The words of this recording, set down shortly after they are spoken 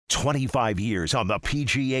25 years on the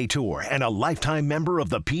PGA Tour and a lifetime member of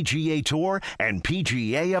the PGA Tour and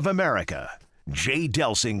PGA of America. Jay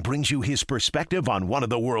Delsing brings you his perspective on one of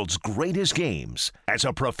the world's greatest games as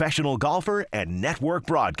a professional golfer and network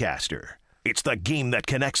broadcaster. It's the game that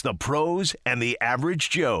connects the pros and the average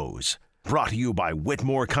Joes. Brought to you by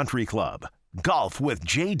Whitmore Country Club. Golf with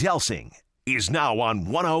Jay Delsing is now on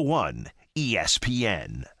 101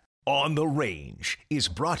 ESPN. On the Range is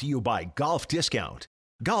brought to you by Golf Discount.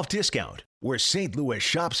 Golf Discount, where St. Louis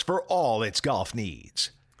shops for all its golf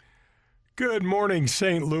needs. Good morning,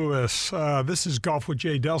 St. Louis. This is Golf with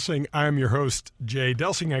Jay Delsing. I'm your host, Jay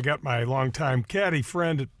Delsing. I got my longtime caddy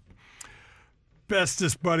friend,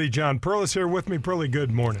 bestest buddy, John Perlis here with me. Perly,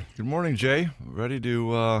 good morning. Good morning, Jay. Ready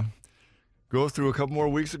to go through a couple more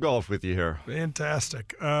weeks of golf with you here.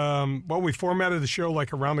 Fantastic. Well, we formatted the show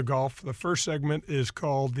like Around the Golf. The first segment is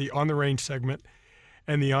called the On the Range segment,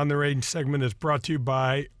 and the On the Range segment is brought to you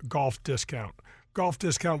by Golf Discount. Golf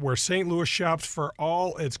Discount, where St. Louis shops for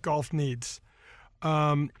all its golf needs.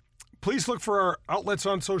 Please look for our outlets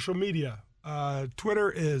on social media.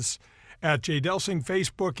 Twitter is at Jay Delsing.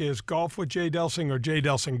 Facebook is Golf with Jay Delsing or Jay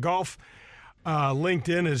Delsing Golf.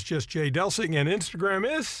 LinkedIn is just Jay Delsing. And Instagram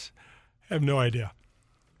is, I have no idea.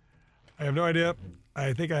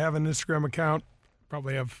 I think I have an Instagram account.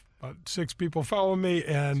 Probably have about 6 people following me.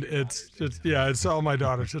 And it's all my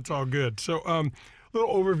daughters. It's all good. So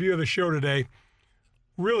little overview of the show today.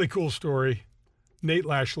 Really cool story. Nate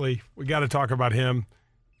Lashley, we got to talk about him.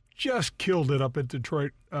 Just killed it up at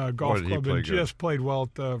Detroit Golf Club and just played well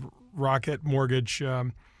at the Rocket Mortgage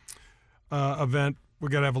event. We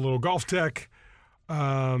got to have a little golf tech.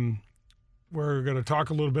 We're going to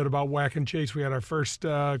talk a little bit about Whack and Chase. We had our first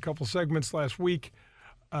couple segments last week.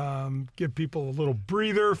 Give people a little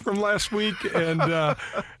breather from last week and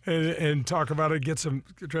talk about it.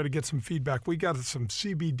 Try to get some feedback. We got some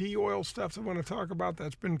CBD oil stuff I want to talk about.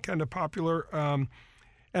 That's been kind of popular.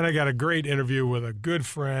 And I got a great interview with a good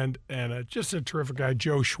friend and just a terrific guy,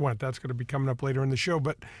 Joe Schwent. That's going to be coming up later in the show.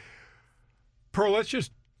 But Pearl, let's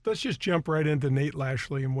just jump right into Nate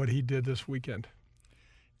Lashley and what he did this weekend.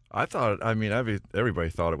 Everybody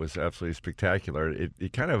thought it was absolutely spectacular.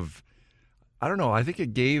 It kind of, I don't know, I think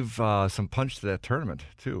it gave some punch to that tournament,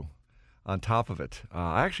 too, on top of it.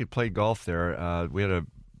 I actually played golf there. We had a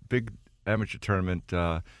big amateur tournament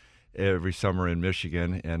every summer in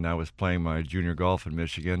Michigan, and I was playing my junior golf in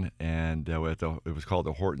Michigan, and it was called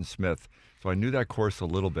the Horton Smith. So I knew that course a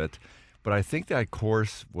little bit, but I think that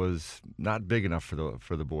course was not big enough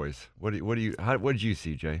for the boys. What did you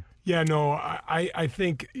see, Jay? Yeah, no, I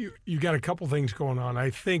think you got a couple things going on.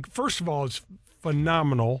 I think, first of all, it's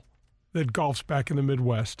phenomenal that golf's back in the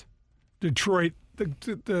Midwest. Detroit,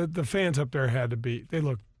 the fans up there they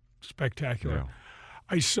look spectacular. Yeah.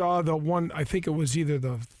 I saw the one, I think it was either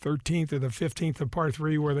the 13th or the 15th of par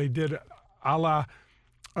 3 where they did a la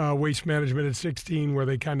Waste Management at 16 where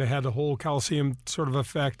they kind of had the whole Coliseum sort of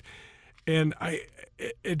effect. And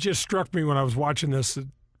it just struck me when I was watching this that,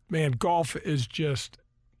 man, golf is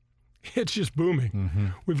it's just booming. Mm-hmm.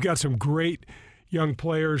 We've got some great young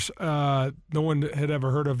players. No one had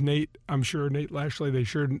ever heard of Nate. I'm sure Nate Lashley. They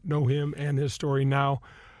sure know him and his story now.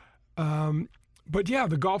 But yeah,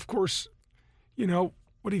 the golf course, what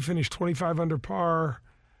did he finish? 25 under par.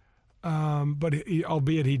 But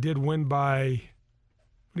albeit he did win by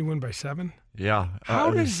 7? Yeah. How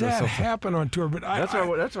does that happen on tour? But that's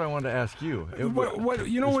what I wanted to ask you. What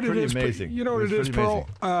it is? Amazing. You know what it is, Pearl?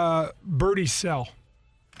 Birdies sell.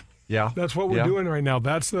 Yeah. That's what we're doing right now.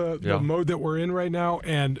 That's the mode that we're in right now,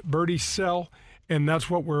 and birdies sell, and that's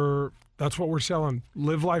what we're selling.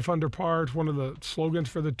 Live life under par. It's one of the slogans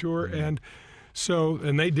for the tour, and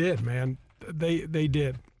they did, man. They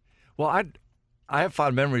did. Well, I have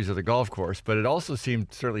fond memories of the golf course, but it also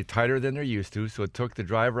seemed certainly tighter than they're used to, so it took the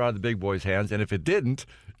driver out of the big boys' hands, and if it didn't,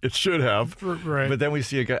 it should have. Right. But then we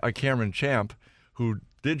see a Cameron Champ who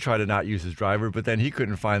did try to not use his driver, but then he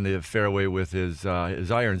couldn't find the fairway with his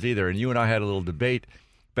irons either. And you and I had a little debate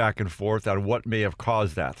back and forth on what may have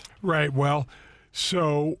caused that. Right. Well,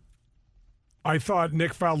 so I thought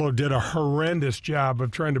Nick Faldo did a horrendous job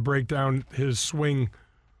of trying to break down his swing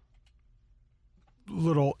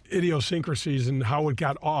little idiosyncrasies and how it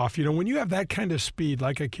got off. When you have that kind of speed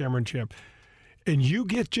like a Cameron Champ and you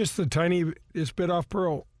get just the tiniest bit off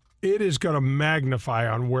Pearl, it is going to magnify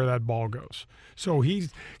on where that ball goes. So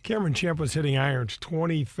Cameron Champ was hitting irons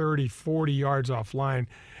 20, 30, 40 yards offline.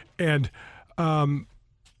 And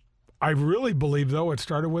I really believe, though, it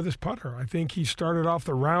started with his putter. I think he started off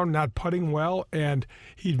the round not putting well, and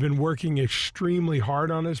he'd been working extremely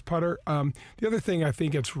hard on his putter. The other thing I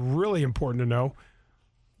think it's really important to know,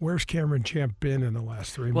 where's Cameron Champ been in the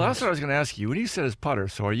last 3 months? Well, that's what I was going to ask you. When you said his putter,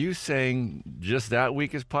 so are you saying just that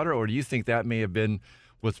week his putter, or do you think that may have been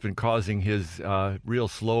what's been causing his real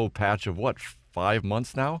slow patch of 5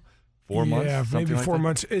 months now? 4 months? Yeah, maybe like 4 that?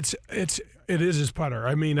 months. It is his putter.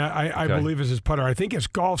 I mean, I Okay. believe it's his putter. I think his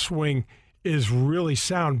golf swing is really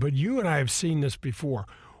sound, but you and I have seen this before.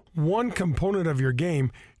 One component of your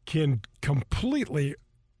game can completely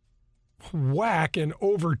whack and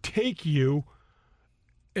overtake you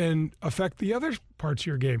and affect the other parts of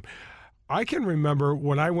your game. I can remember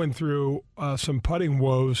when I went through some putting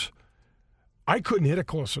woes, I couldn't hit it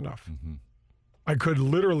close enough. Mm-hmm. I could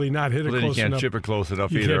literally not hit it Well, then close you can't enough. chip it close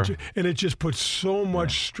enough You either. can't and it just puts so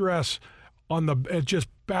much stress on it just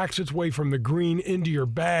backs its way from the green into your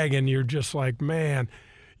bag, and you're just like, man,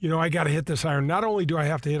 I got to hit this iron. Not only do I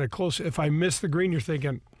have to hit it close, if I miss the green, you're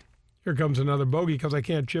thinking, here comes another bogey because I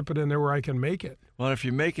can't chip it in there where I can make it. Well, if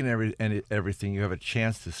you're making everything, you have a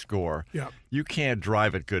chance to score. Yeah. You can't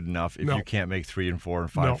drive it good enough if No. you can't make 3 and 4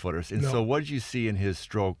 and 5 No. footers. And No. so, what did you see in his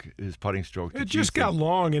putting stroke? It just got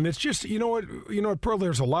long, and it's just, you know what, Pearl,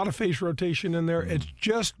 there's a lot of face rotation in there. It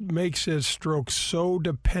just makes his stroke so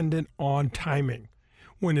dependent on timing.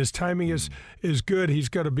 When his timing is good, he's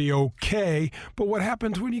going to be okay. But what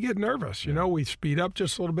happens when you get nervous? We speed up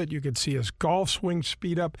just a little bit. You could see his golf swing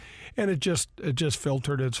speed up, and it just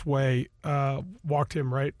filtered its way, walked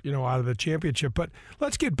him right, out of the championship. But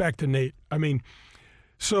let's get back to Nate. I mean,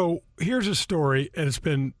 so here's a story,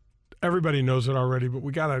 and everybody knows it already, but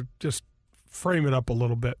we got to just frame it up a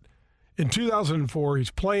little bit. In 2004,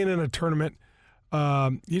 he's playing in a tournament.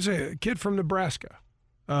 He's a kid from Nebraska.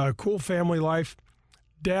 Cool family life.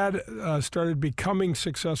 Dad started becoming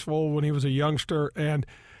successful when he was a youngster and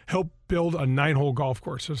helped build a 9-hole golf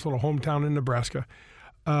course, his little hometown in Nebraska.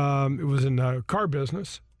 It was in the car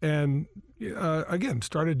business, and again,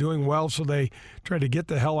 started doing well, so they tried to get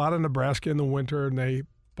the hell out of Nebraska in the winter, and they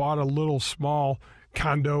bought a little small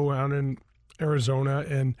condo out in Arizona,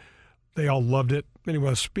 and they all loved it.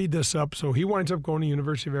 Anyway, speed this up, so he winds up going to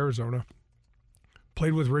University of Arizona,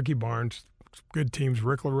 played with Ricky Barnes, good teams.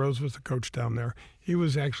 Rick LaRose was the coach down there. He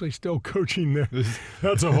was actually still coaching there.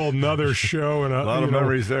 That's a whole nother show. And a lot of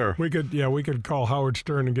memories there. We could call Howard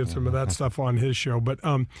Stern and get some of that stuff on his show. But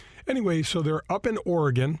anyway, so they're up in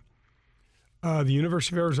Oregon. The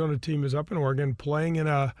University of Arizona team is up in Oregon playing in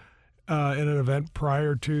an event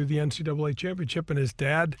prior to the NCAA championship. And his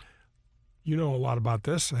dad, a lot about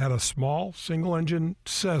this, had a small single-engine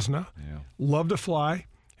Cessna, loved to fly,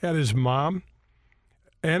 had his mom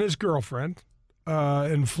and his girlfriend,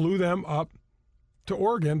 and flew them up to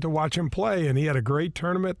Oregon to watch him play. And he had a great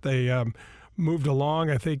tournament. They moved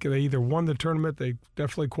along. I think they either won the tournament. They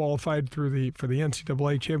definitely qualified for the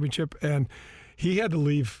NCAA championship. And he had to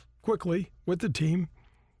leave quickly with the team.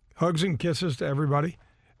 Hugs and kisses to everybody.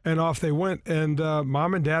 And off they went. And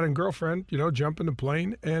mom and dad and girlfriend, jump in the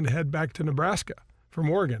plane and head back to Nebraska from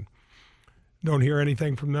Oregon. Don't hear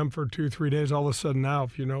anything from them for 2-3 days. All of a sudden now,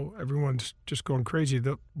 everyone's just going crazy.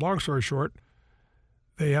 The long story short,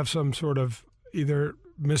 they have some sort of either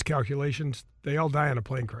miscalculations. They all die in a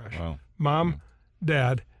plane crash. Wow. Mom,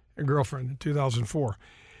 dad, and girlfriend in 2004.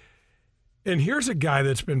 And here's a guy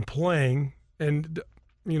that's been playing and,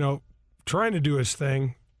 trying to do his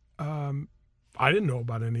thing. I didn't know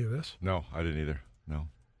about any of this. No, I didn't either. No.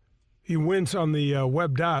 He wins on the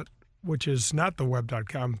Web Dot, which is not the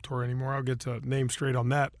Web.com tour anymore. I'll get the name straight on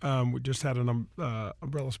that. We just had an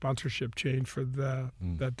umbrella sponsorship change for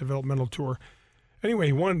that developmental tour. Anyway,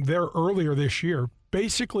 he won there earlier this year,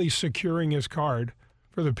 basically securing his card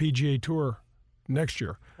for the PGA Tour next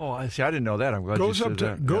year. Oh, I see. I didn't know that. I'm glad you said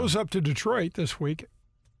that. Goes up to Detroit this week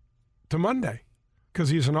to Monday because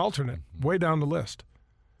he's an alternate, way down the list.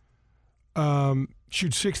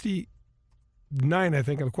 Shoots 69, I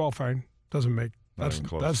think, in the qualifying. Doesn't make.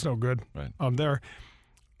 That's no good. Right. There.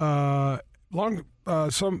 Someone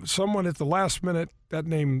at the last minute, that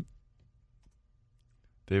name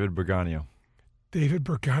David Berganio. David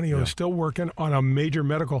Berganio is still working on a major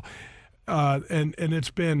medical, and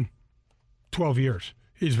it's been 12 years.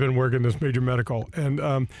 He's been working this major medical.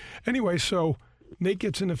 And anyway, so Nate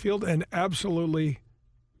gets in the field and absolutely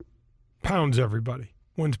pounds everybody.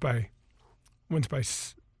 Wins by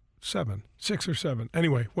 6 or 7.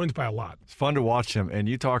 Anyway, wins by a lot. It's fun to watch him. And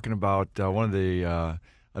you talking about one of the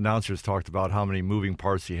announcers talked about how many moving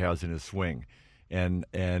parts he has in his swing. And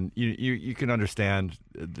you can understand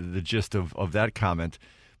the gist of that comment.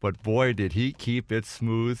 But boy, did he keep it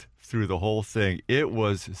smooth through the whole thing. It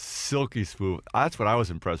was silky smooth. That's what I was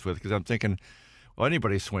impressed with because I'm thinking, well,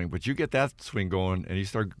 anybody's swing. But you get that swing going and you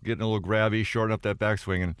start getting a little grabby, shorten up that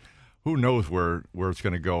backswing, and who knows where it's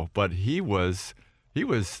going to go. But he was He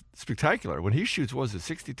was spectacular. When he shoots, was it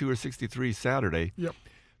 62 or 63 Saturday? Yep.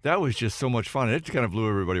 That was just so much fun. It kind of blew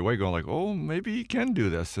everybody away, going like, "Oh, maybe he can do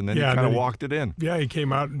this," and then he kind of walked it in. Yeah, he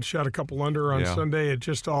came out and shot a couple under on Sunday. It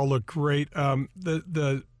just all looked great.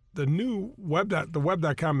 The new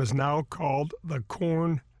web.com is now called the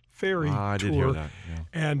Corn Ferry Tour. I did hear that. Yeah.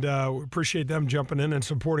 And we appreciate them jumping in and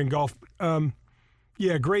supporting golf.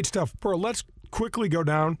 Great stuff. Pearl, let's quickly go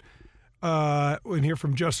down and hear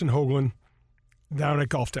from Justin Hoagland down at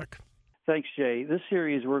Golf Tech. Thanks, Jay. This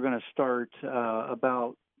series we're going to start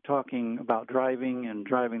talking about driving and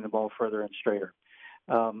driving the ball further and straighter.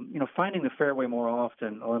 Finding the fairway more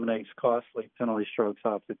often eliminates costly penalty strokes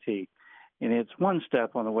off the tee. And it's one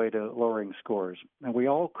step on the way to lowering scores. And we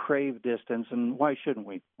all crave distance, and why shouldn't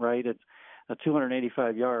we, right? It's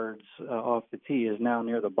 285 yards off the tee is now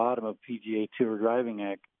near the bottom of PGA Tour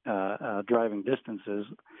driving distances.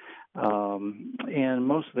 And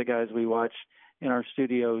most of the guys we watch in our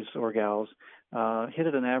studios or gals hit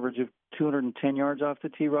at an average of 210 yards off the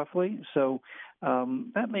tee roughly. So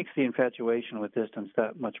that makes the infatuation with distance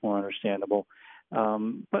that much more understandable.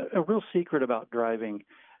 But a real secret about driving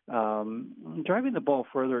the ball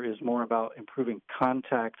further is more about improving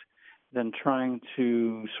contact than trying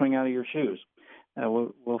to swing out of your shoes.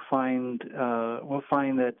 We'll find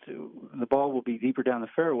that the ball will be deeper down the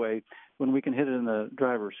fairway when we can hit it in the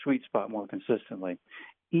driver's sweet spot more consistently,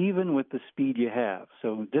 even with the speed you have.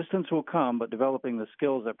 So distance will come, but developing the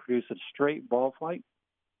skills that produce a straight ball flight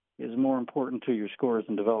is more important to your scores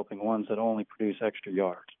than developing ones that only produce extra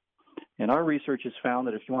yards. And our research has found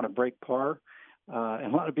that if you want to break par,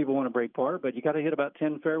 and a lot of people want to break par, but you got to hit about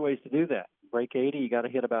 10 fairways to do that. Break 80, you got to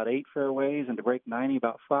hit about 8 fairways, and to break 90,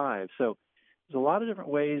 about 5. So there's a lot of different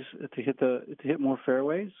ways to hit more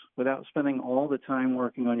fairways without spending all the time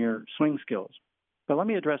working on your swing skills. But let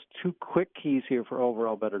me address 2 quick keys here for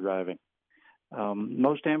overall better driving.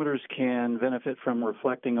 Most amateurs can benefit from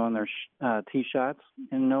reflecting on their tee shots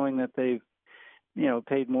and knowing that they've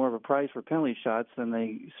paid more of a price for penalty shots than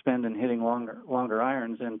they spend in hitting longer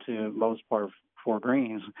irons into most par 4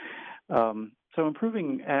 greens. So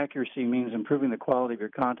improving accuracy means improving the quality of your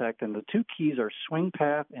contact, and the 2 keys are swing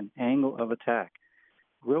path and angle of attack.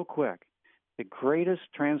 Real quick, the greatest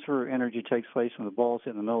transfer of energy takes place when the ball's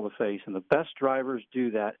hit in the middle of the face, and the best drivers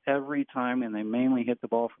do that every time, and they mainly hit the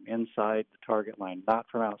ball from inside the target line, not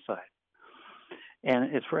from outside.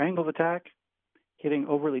 And it's for angle of attack. Hitting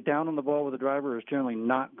overly down on the ball with a driver is generally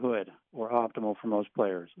not good or optimal for most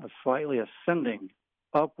players. A slightly ascending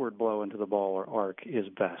upward blow into the ball or arc is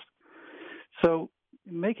best. So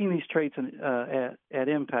making these traits at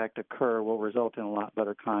impact occur will result in a lot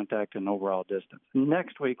better contact and overall distance.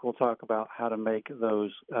 Next week, we'll talk about how to make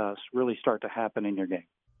those really start to happen in your game.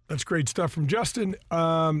 That's great stuff from Justin.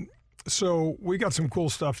 So we got some cool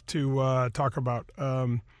stuff to talk about.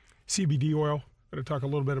 CBD oil. Going to talk a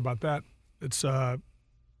little bit about that. It's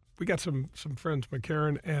we got some friends,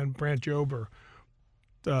 McCarran and Brant Job, are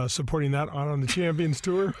supporting that on the Champions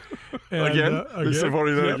Tour. And, again,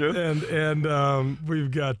 supporting that again. And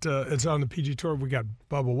we've got it's on the PG Tour. We got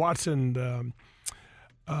Bubba Watson,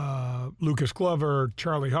 Lucas Glover,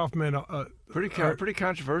 Charlie Hoffman. Pretty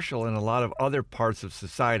controversial in a lot of other parts of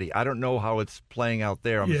society. I don't know how it's playing out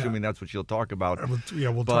there. I'm assuming that's what you'll talk about. We'll talk a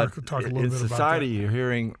little bit about that. In society, you're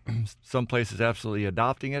hearing some places absolutely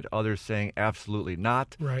adopting it, others saying absolutely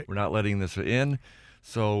not. Right. We're not letting this in.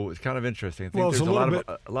 So it's kind of interesting. I think there's a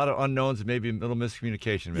lot of unknowns and maybe a little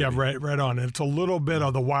miscommunication. Maybe. Yeah, right on. It's a little bit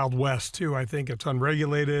of the Wild West, too. I think it's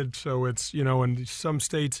unregulated, so it's, in some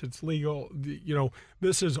states it's legal.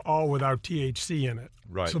 This is all without THC in it,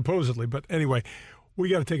 right? Supposedly. But anyway, we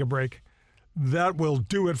got to take a break. That will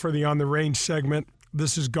do it for the On the Range segment.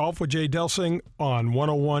 This is Golf with Jay Delsing on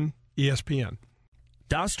 101 ESPN.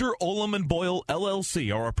 Doster, Olam & Boyle,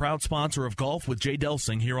 LLC are a proud sponsor of Golf with Jay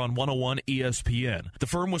Delsing here on 101 ESPN. The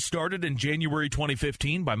firm was started in January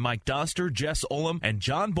 2015 by Mike Doster, Jess Olam, and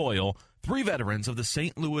John Boyle, 3 veterans of the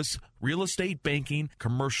St. Louis real estate, banking,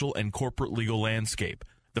 commercial, and corporate legal landscape.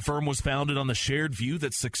 The firm was founded on the shared view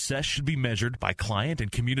that success should be measured by client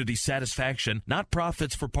and community satisfaction, not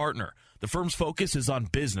profits for partner. The firm's focus is on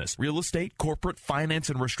business, real estate, corporate, finance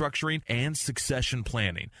and restructuring, and succession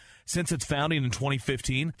planning. Since its founding in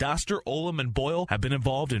 2015, Doster, Olam & Boyle have been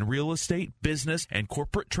involved in real estate, business, and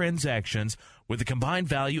corporate transactions with a combined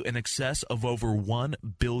value in excess of over $1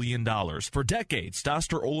 billion. For decades,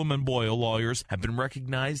 Doster, Olam & Boyle lawyers have been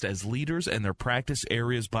recognized as leaders in their practice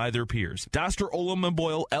areas by their peers. Doster, Olam &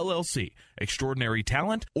 Boyle, LLC. Extraordinary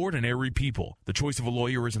talent, ordinary people. The choice of a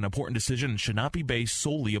lawyer is an important decision and should not be based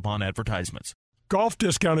solely upon advertisements. Golf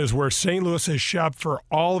Discount is where St. Louis has shopped for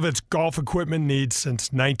all of its golf equipment needs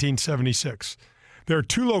since 1976. There are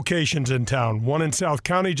 2 locations in town, one in South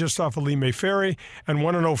County just off of Lee May Ferry and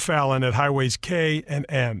one in O'Fallon at Highways K and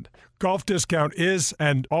N. Golf Discount is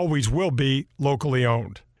and always will be locally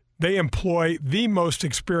owned. They employ the most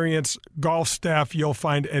experienced golf staff you'll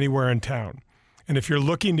find anywhere in town. And if you're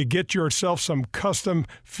looking to get yourself some custom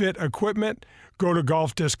fit equipment, go to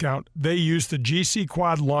Golf Discount. They use the GC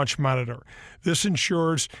Quad Launch Monitor. This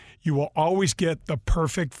ensures you will always get the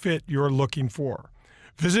perfect fit you're looking for.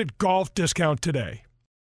 Visit Golf Discount today.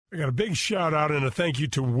 I got a big shout out and a thank you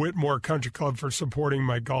to Whitmore Country Club for supporting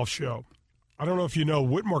my golf show. I don't know if you know,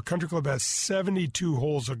 Whitmore Country Club has 72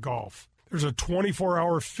 holes of golf. There's a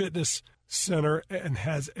 24-hour fitness center and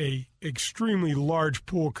has a extremely large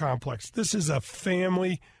pool complex. This is a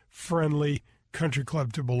family-friendly country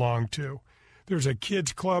club to belong to. There's a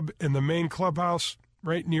kids club in the main clubhouse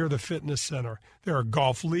right near the fitness center. There are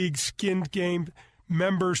golf leagues, skin games,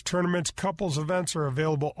 members, tournaments, couples events are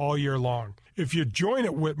available all year long. If you join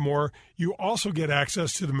at Whitmore, you also get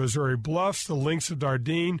access to the Missouri Bluffs, the Links of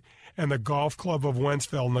Dardenne, and the Golf Club of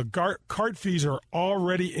Wentzville. And the cart fees are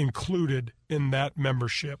already included in that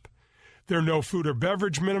membership. There are no food or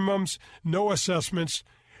beverage minimums, no assessments.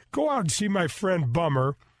 Go out and see my friend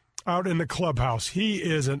Bummer out in the clubhouse. He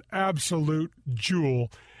is an absolute jewel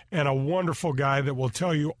and a wonderful guy that will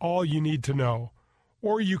tell you all you need to know.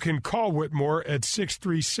 Or you can call Whitmore at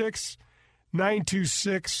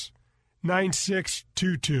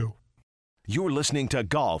 636-926-9622. You're listening to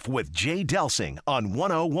Golf with Jay Delsing on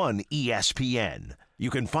 101 ESPN. You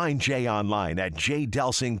can find Jay online at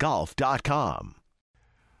jdelsinggolf.com.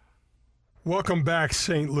 Welcome back,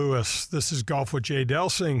 St. Louis. This is Golf with Jay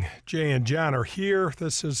Delsing. Jay and John are here.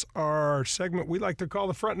 This is our segment we like to call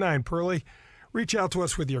the Front Nine. Pearly, reach out to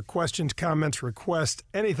us with your questions, comments, requests,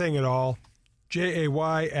 anything at all. JAY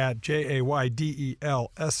at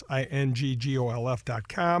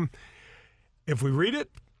JAYDELSINGGOLF.com. If we read it,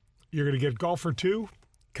 you're going to get Golf for Two,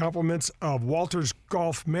 compliments of Walters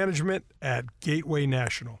Golf Management at Gateway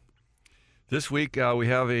National. This week we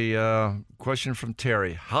have a question from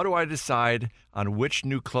Terry. How do I decide on which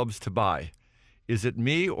new clubs to buy? Is it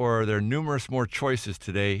me, or are there numerous more choices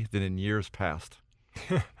today than in years past?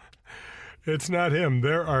 It's not him.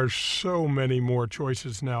 There are so many more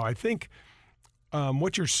choices now. I think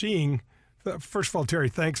what you're seeing, first of all, Terry,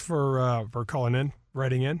 thanks for calling in,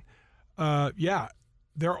 writing in. Yeah,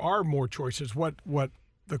 there are more choices. What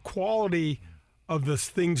the quality of the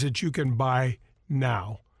things that you can buy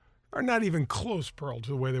now are not even close, Pearl, to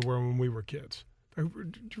the way they were when we were kids.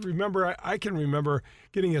 Remember, I can remember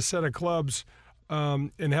getting a set of clubs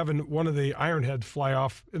and having one of the iron heads fly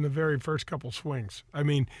off in the very first couple swings. I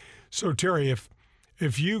mean, so Terry,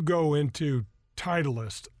 if you go into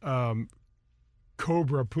Titleist,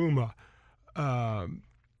 Cobra Puma,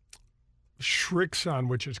 Shrixon,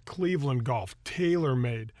 which is Cleveland Golf,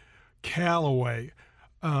 TaylorMade, Callaway,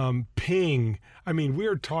 Ping. I mean,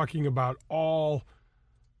 we're talking about all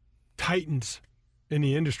titans in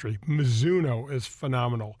the industry. Mizuno is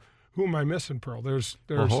phenomenal. Who am I missing, Pearl? There's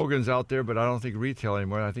Hogan's out there, but I don't think retail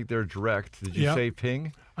anymore. I think they're direct. Did you say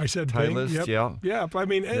Ping? I said Titleist, Ping. Yep. Yeah. Yeah, but I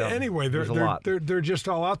mean, anyway, they're just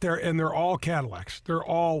all out there, and they're all Cadillacs. They're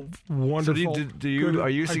all wonderful. So are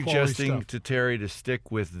you suggesting to Terry to stick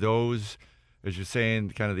with those, as you're saying,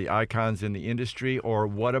 kind of the icons in the industry, or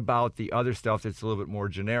what about the other stuff that's a little bit more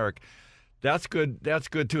generic? That's good. That's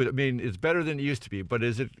good too. I mean, it's better than it used to be, but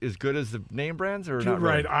is it as good as the name brands or not?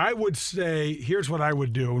 Right. Really? I would say here's what I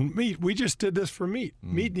would do. Meat. We just did this for Meat.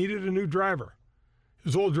 Meat needed a new driver.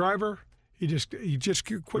 His old driver, he just quit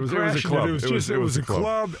crashing it. It was a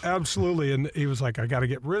club, absolutely. And he was like, I got to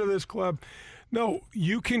get rid of this club. No,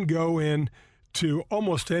 you can go in to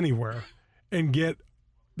almost anywhere and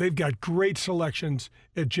they've got great selections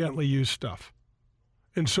at gently used stuff.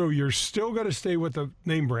 And so you're still going to stay with the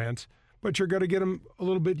name brands, but you're going to get them a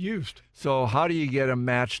little bit used. So how do you get them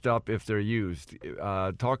matched up if they're used?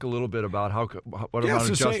 Talk a little bit about what amount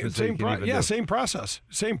of adjustments you can even do. Same process.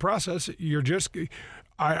 Same process.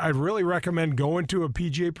 I really recommend going to a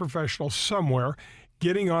PGA professional somewhere,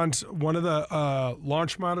 getting on one of the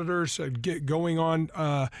launch monitors, going on.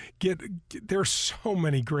 There's so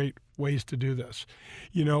many great ways to do this.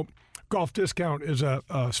 You know, Golf Discount is a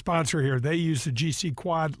sponsor here. They use the GC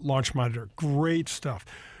Quad launch monitor. Great stuff.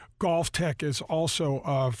 Golf Tech is also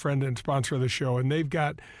a friend and sponsor of the show, and they've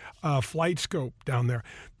got Flight Scope down there.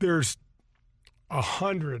 There's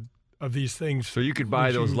 100 of these things. So you could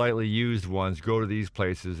buy those lightly used ones, go to these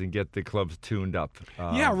places, and get the clubs tuned up.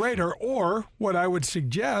 Yeah, right. Or what I would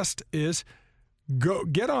suggest is go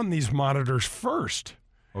get on these monitors first.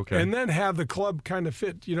 Okay. And then have the club kind of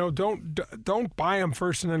fit. You know, don't buy them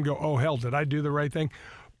first and then go, oh, hell, did I do the right thing?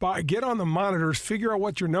 get on the monitors, figure out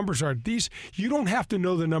what your numbers are. You don't have to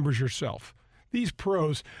know the numbers yourself. These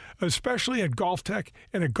pros, especially at Golf Tech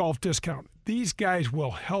and at Golf Discount, these guys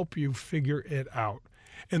will help you figure it out.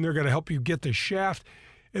 And they're going to help you get the shaft.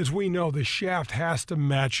 As we know, the shaft has to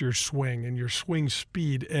match your swing and your swing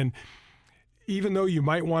speed. And even though you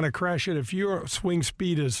might want to crash it, if your swing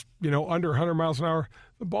speed is, under 100 miles an hour,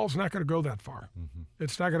 the ball's not going to go that far. Mm-hmm.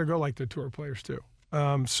 It's not going to go like the tour players do.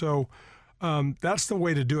 So that's the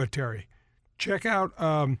way to do it, Terry. Check out,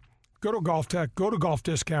 go to Golf Tech, go to Golf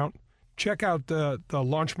Discount, check out the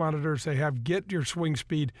launch monitors they have, get your swing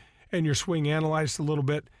speed and your swing analyzed a little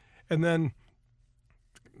bit, and then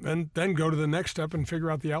go to the next step and figure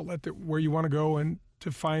out the outlet where you want to go and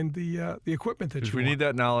to find the equipment that you want. We need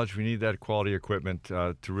that knowledge. We need that quality equipment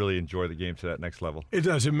to really enjoy the game to that next level. It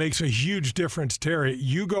does. It makes a huge difference, Terry.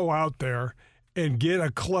 You go out there and get a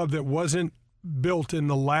club that wasn't built in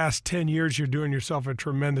the last 10 years, you're doing yourself a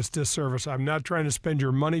tremendous disservice. I'm not trying to spend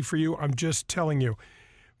your money for you. I'm just telling you.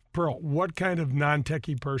 Pearl, what kind of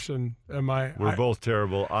non-techie person am I? We're both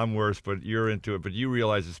terrible. I'm worse, but you're into it. But you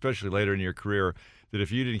realize, especially later in your career, that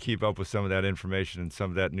if you didn't keep up with some of that information and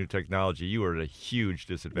some of that new technology, you were at a huge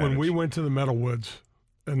disadvantage. When we went to the Metal Woods,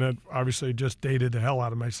 and that obviously just dated the hell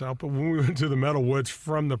out of myself, but when we went to the Metal Woods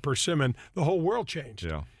from the Persimmon, the whole world changed.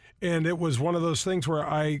 Yeah. And it was one of those things where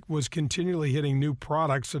I was continually hitting new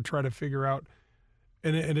products to try to figure out,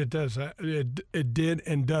 and it does. It did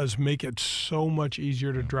and does make it so much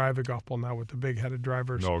easier to drive a golf ball now with the big-headed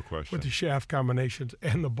drivers. No question. With the shaft combinations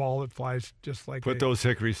and the ball that flies just like Put those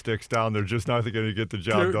hickory sticks down. They're just not going to get the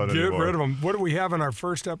job done anymore. Get rid of them. What do we have in our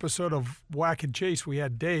first episode of Whack and Chase? We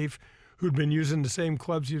had Dave, who'd been using the same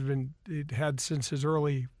clubs he'd had since his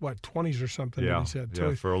early, 20s or something, yeah, he said.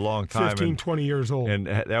 Yeah, for a long time. 15, 20 years old. And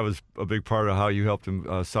that was a big part of how you helped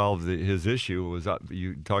him solve his issue. Was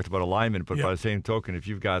you talked about alignment, but by the same token, if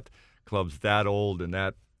you've got clubs that old and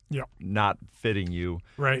that not fitting you,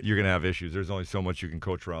 right, you're going to have issues. There's only so much you can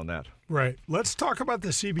coach around that. Right. Let's talk about the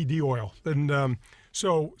CBD oil. And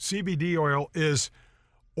so CBD oil is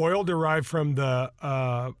oil derived from the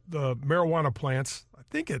marijuana plants. I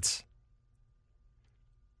think it's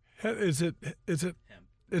hemp?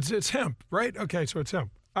 It's hemp, right? Okay, so it's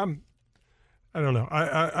hemp. I don't know.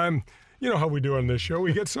 I'm. You know how we do on this show.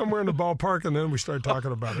 We get somewhere in the ballpark and then we start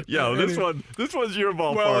talking about it. Yeah, this one's your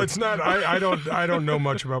ballpark. Well, it's not. I don't know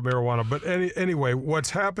much about marijuana, but anyway,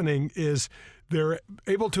 what's happening is they're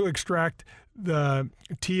able to extract the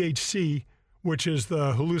THC, which is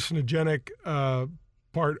the hallucinogenic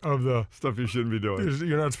part of the stuff you shouldn't be doing.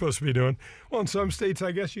 You're not supposed to be doing. Well, in some states,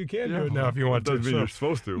 I guess you can do it now if you want to. Doesn't mean you're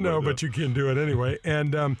supposed to. No, but you can do it anyway.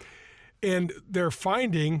 And they're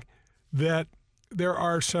finding that there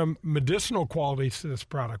are some medicinal qualities to this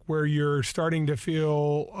product where you're starting to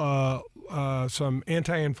feel some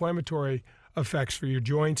anti-inflammatory effects for your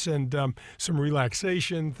joints and some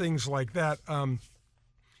relaxation, things like that.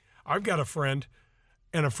 I've got a friend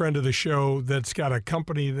and a friend of the show that's got a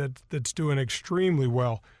company that's doing extremely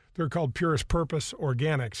well. They're called Purest Purpose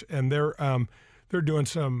Organics, and they're doing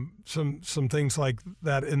some things like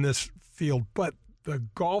that in this field. But the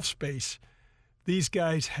golf space, these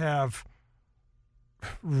guys have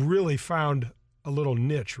really found a little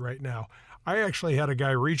niche right now. I actually had a guy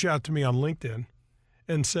reach out to me on LinkedIn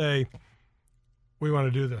and say, "We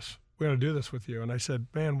want to do this. We want to do this with you." And I said,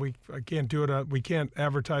 "Man, I can't do it. We can't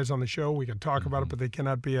advertise on the show. We can talk about it, but they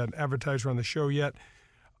cannot be an advertiser on the show yet."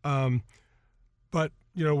 But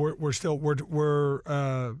we're still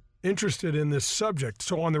interested in this subject.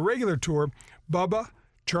 So on the regular tour, Bubba,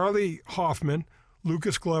 Charlie Hoffman,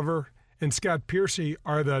 Lucas Glover, and Scott Piercy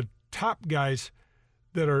are the top guys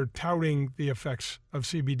that are touting the effects of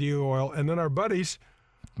CBD oil. And then our buddies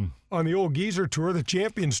on the old Geezer Tour, the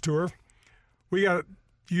Champions Tour, we got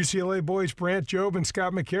UCLA boys, Brant Jobe and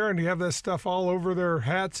Scott McCarron, who have that stuff all over their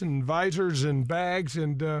hats and visors and bags.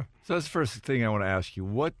 And so that's the first thing I want to ask you.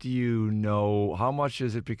 What do you know? How much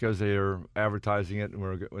is it because they are advertising it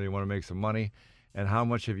and they want to make some money? And how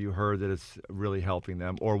much have you heard that it's really helping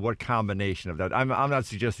them? Or what combination of that? I'm not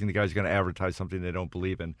suggesting the guy's going to advertise something they don't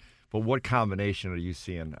believe in. But what combination are you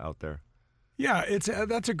seeing out there? Yeah,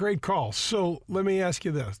 that's a great call. So let me ask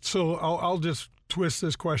you this. So I'll just twist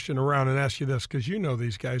this question around and ask you this, because you know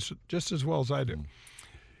these guys just as well as I do.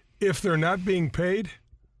 If they're not being paid,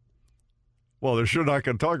 well, they're sure not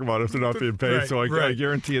going to talk about it if they're not being paid. Right, so I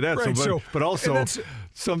guarantee you that. Right, but also,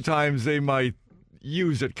 sometimes they might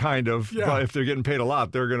use it kind of, but if they're getting paid a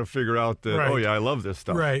lot, they're going to figure out that, oh, yeah, I love this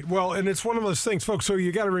stuff. Right. Well, and it's one of those things, folks, so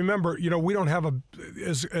you got to remember, we don't have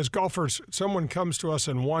as golfers, someone comes to us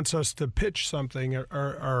and wants us to pitch something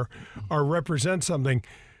or represent something.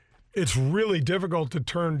 it's really difficult to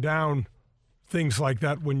turn down things like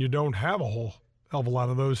that when you don't have a whole hell of a lot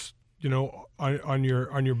of those, on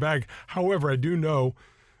your bag. However, I do know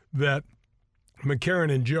that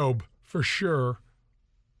McCarron and Job for sure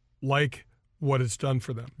like what it's done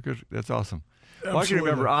for them. Good. That's awesome. Absolutely. Well, I can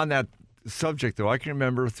remember on that subject, though, I can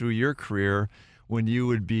remember through your career when you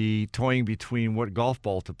would be toying between what golf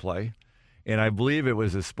ball to play. And I believe it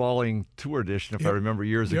was a Spalding Tour Edition, if I remember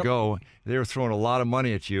years ago. They were throwing a lot of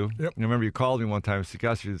money at you. Yep. And I remember you called me one time and said,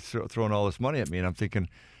 gosh, you're throwing all this money at me. And I'm thinking,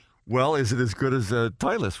 well, is it as good as a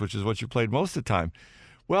Titleist, which is what you played most of the time?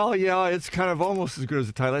 Well, yeah, it's kind of almost as good as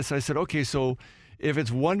a Titleist. I said, okay, so if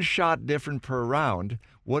it's one shot different per round,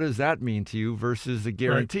 what does that mean to you versus the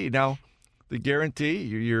guarantee? Right. Now, the guarantee,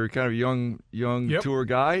 you're kind of a young tour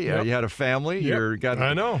guy. You had a family.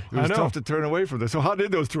 I know. It was tough to turn away from this. So how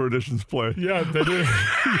did those tour editions play? Yeah, they did.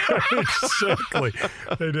 Exactly.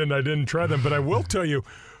 They didn't. I didn't try them, but I will tell you.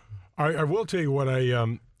 I will tell you what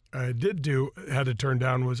I did do. Had to turn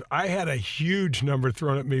down was I had a huge number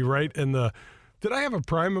thrown at me right in the. Did I have a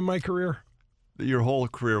prime in my career? Your whole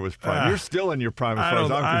career was prime. You're still in your prime as far as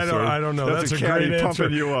I'm concerned. I don't know. That's a great answer.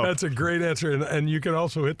 You up. That's a great answer. And you can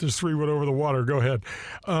also hit this 3-wood over the water. Go ahead.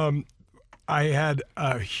 I had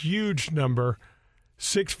a huge number,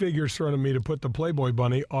 6 figures thrown at me to put the Playboy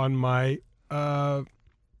Bunny on my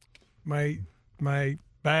my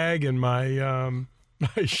bag and my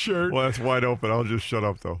shirt. Well, that's wide open. I'll just shut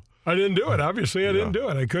up, though. I didn't do it. Obviously, I didn't do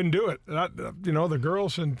it. I couldn't do it. The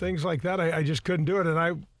girls and things like that, I just couldn't do it. And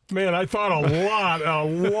I thought a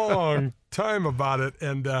long time about it,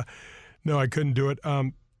 and no, I couldn't do it.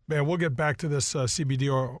 We'll get back to this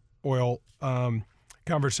CBD oil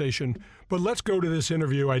conversation, but let's go to this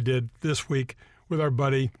interview I did this week with our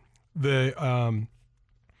buddy.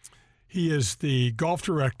 He is the golf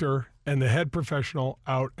director and the head professional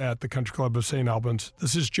out at the Country Club of St. Albans.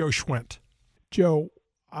 This is Joe Schwent. Joe,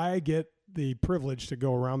 I get the privilege to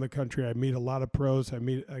go around the country. I meet a lot of pros. I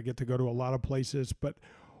get to go to a lot of places, but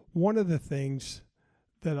one of the things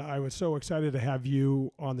that I was so excited to have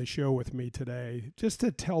you on the show with me today, just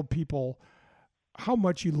to tell people how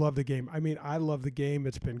much you love the game. I mean, I love the game.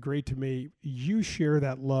 It's been great to me. You share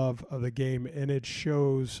that love of the game, and it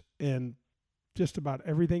shows in just about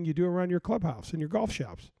everything you do around your clubhouse and your golf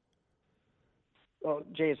shops. Well,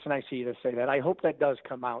 Jay, it's nice of you to say that. I hope that does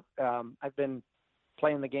come out. I've been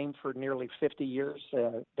playing the game for nearly 50 years,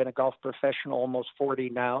 been a golf professional almost 40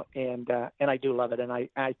 now, and I do love it. And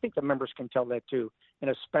I think the members can tell that too,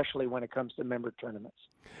 and especially when it comes to member tournaments.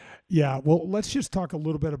 Yeah, well, let's just talk a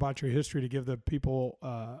little bit about your history to give the people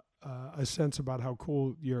a sense about how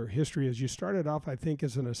cool your history is. You started off, I think,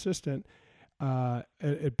 as an assistant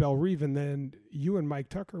at Belle Reve, and then you and Mike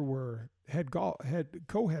Tucker were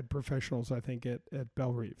co-head professionals, I think, at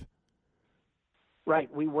Belle Reve. Right.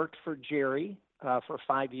 We worked for Jerry for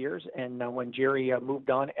 5 years, and when Jerry moved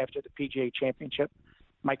on after the PGA Championship,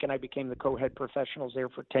 Mike and I became the co-head professionals there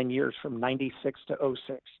for 10 years, from 96 to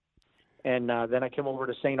 06. And then I came over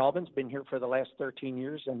to St. Albans, been here for the last 13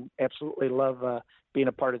 years, and absolutely love being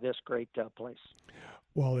a part of this great place.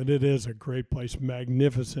 Well, it is a great place,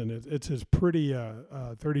 magnificent. It's as pretty a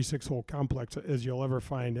 36-hole complex as you'll ever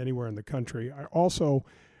find anywhere in the country. I also,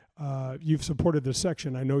 you've supported the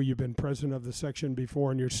section. I know you've been president of the section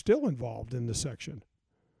before, and you're still involved in the section.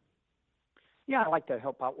 Yeah, I like to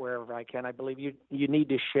help out wherever I can. I believe you need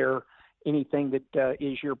to share anything that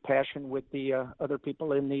is your passion with the other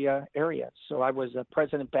people in the area. So I was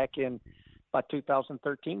president back in about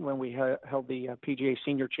 2013 when we held the PGA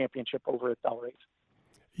Senior Championship over at Belle Reve.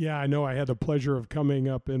 Yeah, I know. I had the pleasure of coming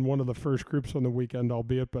up in one of the first groups on the weekend,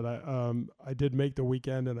 albeit, but I did make the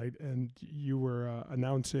weekend, and you were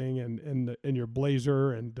announcing and in your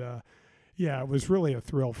blazer, and yeah, it was really a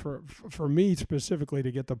thrill for me specifically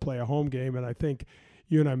to get to play a home game, and I think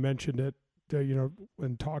you and I mentioned it,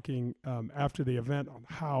 when talking after the event on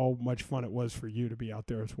how much fun it was for you to be out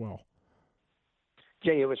there as well.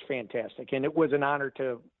 Jay, it was fantastic, and it was an honor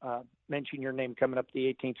to mention your name coming up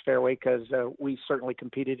the 18th fairway, because we certainly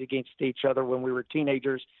competed against each other when we were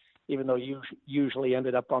teenagers, even though you usually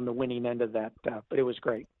ended up on the winning end of that. But it was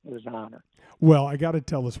great. It was an honor. Well, I got to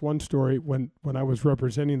tell this one story. When I was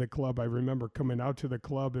representing the club, I remember coming out to the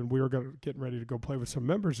club, and we were getting ready to go play with some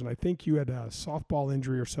members, and I think you had a softball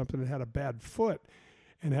injury or something and had a bad foot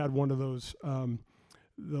and had one of those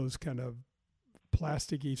kind of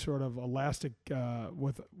plasticky sort of elastic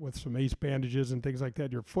with some ace bandages and things like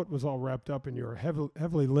that. Your foot was all wrapped up and you were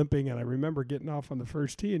heavily limping. And I remember getting off on the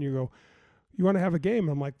first tee and you go, "You want to have a game?"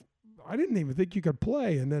 I'm like, "I didn't even think you could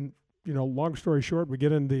play." And then, long story short, we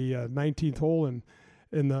get in the 19th hole and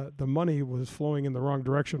and the money was flowing in the wrong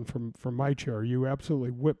direction from my chair. You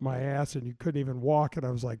absolutely whipped my ass, and you couldn't even walk. And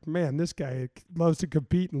I was like, man, this guy loves to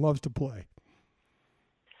compete and loves to play.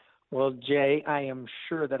 Well, Jay, I am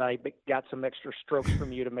sure that I got some extra strokes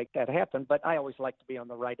from you to make that happen, but I always like to be on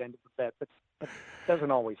the right end of the bet, but that doesn't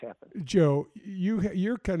always happen. Joe,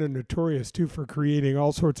 you're kind of notorious, too, for creating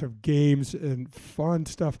all sorts of games and fun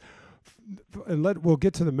stuff. And we'll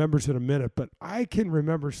get to the members in a minute, but I can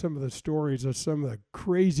remember some of the stories of some of the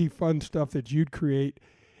crazy fun stuff that you'd create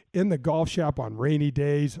in the golf shop on rainy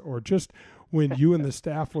days, or just when you and the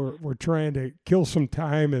staff were trying to kill some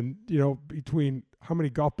time, and between how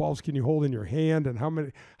many golf balls can you hold in your hand and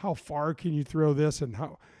how far can you throw this, and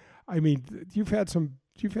you've had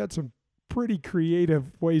some pretty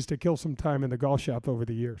creative ways to kill some time in the golf shop over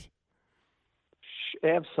the years.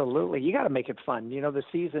 Absolutely. You got to make it fun. The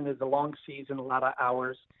season is a long season, a lot of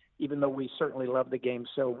hours, even though we certainly love the game.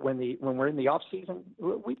 So when we're in the off season,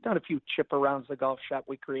 we've done a few chip arounds the golf shop.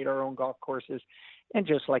 We create our own golf courses. And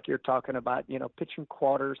just like you're talking about, pitching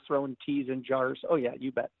quarters, throwing tees in jars. Oh yeah,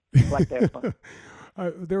 you bet. Like that fun.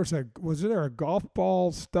 Was there a golf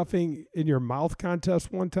ball stuffing in your mouth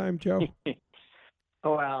contest one time, Joe?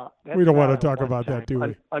 Well, we don't want to talk about that, do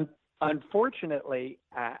we? Unfortunately,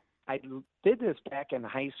 I did this back in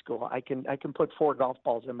high school. I can put 4 golf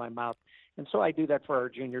balls in my mouth, and so I do that for our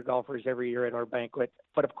junior golfers every year at our banquet.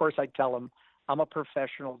 But of course, I tell them, I'm a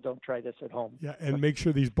professional. Don't try this at home. Yeah, and make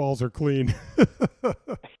sure these balls are clean.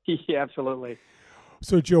 Yeah, absolutely.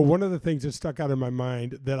 So, Joe, one of the things that stuck out in my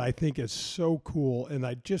mind that I think is so cool, and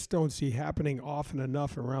I just don't see happening often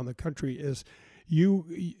enough around the country, is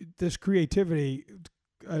this creativity.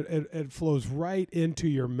 It flows right into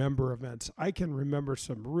your member events. I can remember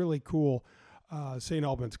some really cool St.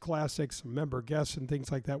 Albans Classics, some member guests and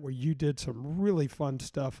things like that, where you did some really fun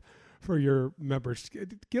stuff for your members.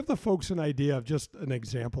 Give the folks an idea of just an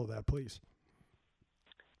example of that, please.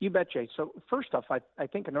 You bet, Jay. So first off, I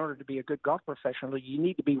think in order to be a good golf professional, you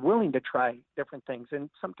need to be willing to try different things, and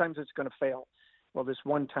sometimes it's going to fail. Well, this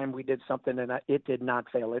one time we did something, and it did not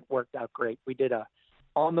fail. It worked out great. We did a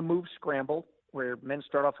on-the-move scramble, where men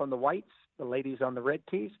start off on the whites, the ladies on the red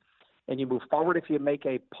tees, and you move forward if you make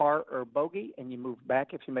a par or bogey, and you move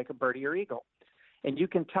back if you make a birdie or eagle. And you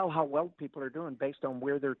can tell how well people are doing based on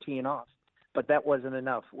where they're teeing off. But that wasn't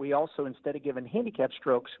enough. We also, instead of giving handicap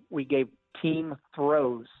strokes, we gave team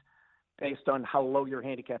throws based on how low your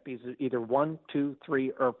handicap is, either 1, 2,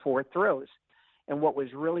 3, or 4 throws. And what was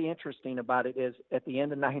really interesting about it is at the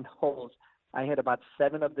end of 9 holes, I had about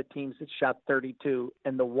 7 of the teams that shot 32,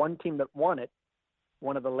 and the one team that won it,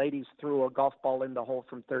 one of the ladies threw a golf ball in the hole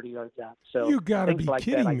from 30 yards out. So you got to be like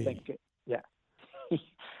kidding that, me. I think, yeah.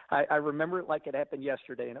 I remember it like it happened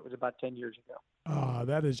yesterday, and it was about 10 years ago.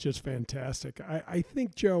 That is just fantastic. I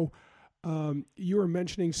think, Joe, you were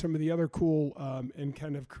mentioning some of the other cool and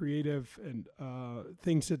kind of creative and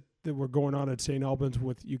things that were going on at St. Albans.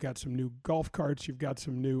 You got some new golf carts. You've got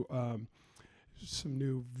some new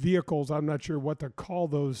vehicles. I'm not sure what to call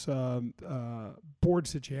those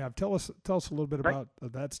boards that you have. Tell us a little bit about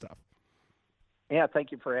that stuff. Yeah,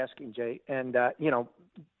 thank you for asking, Jay. And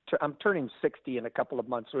I'm turning 60 in a couple of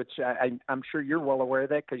months, which I'm sure you're well aware of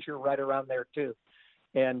that because you're right around there too.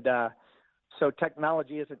 And so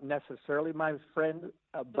technology isn't necessarily my friend,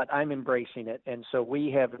 but I'm embracing it. And so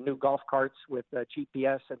we have new golf carts with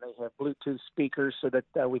GPS, and they have Bluetooth speakers so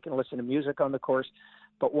that we can listen to music on the course.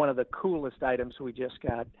 But one of the coolest items we just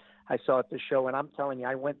got, I saw at the show, and I'm telling you,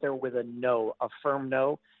 I went there with a firm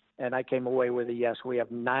no, and I came away with a yes. We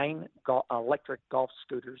have 9 electric golf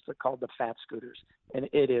scooters. They're called the Fat Scooters, and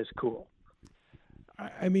it is cool.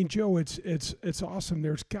 I mean, Joe, it's awesome.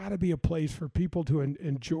 There's got to be a place for people to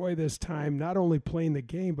enjoy this time, not only playing the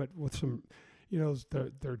game, but with some,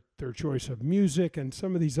 their choice of music and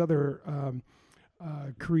some of these other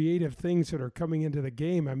creative things that are coming into the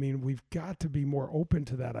game. I mean, we've got to be more open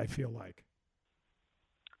to that, I feel like.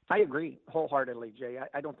 I agree wholeheartedly, Jay.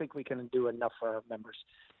 I don't think we can do enough for our members.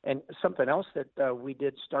 And something else that we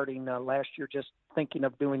did starting last year, just thinking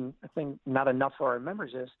of doing a thing not enough for our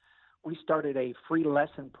members, is we started a free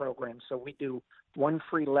lesson program. So we do 1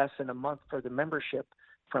 free lesson a month for the membership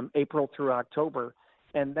from April through October,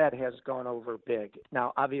 and that has gone over big.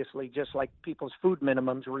 Now, obviously, just like people's food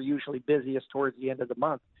minimums, we're usually busiest towards the end of the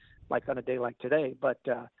month, like on a day like today. But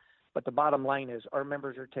the bottom line is our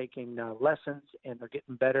members are taking lessons, and they're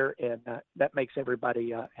getting better, and that makes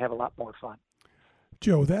everybody have a lot more fun.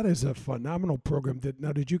 Joe, that is a phenomenal program.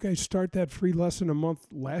 Did you guys start that free lesson a month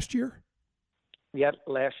last year? Yep,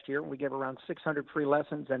 last year we gave around 600 free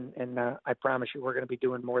lessons, and I promise you we're going to be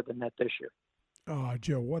doing more than that this year. Oh,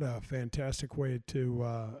 Joe, what a fantastic way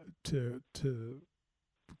to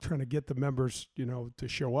trying to get the members, to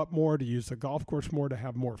show up more, to use the golf course more, to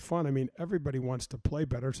have more fun. I mean, everybody wants to play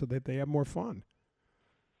better so that they have more fun.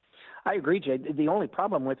 I agree, Jay. The only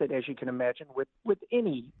problem with it, as you can imagine, with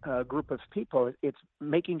any group of people, it's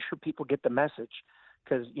making sure people get the message.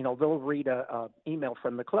 Because, they'll read a email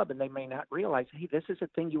from the club and they may not realize, hey, this is a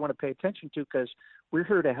thing you want to pay attention to because we're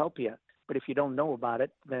here to help you. But if you don't know about it,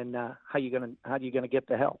 then how are you gonna get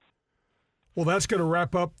the help? Well, that's going to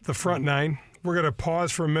wrap up the front nine. We're going to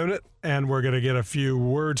pause for a minute, and we're going to get a few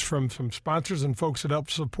words from some sponsors and folks that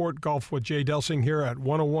help support Golf with Jay Delsing here at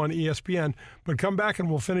 101 ESPN. But come back, and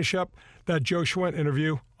we'll finish up that Joe Schwent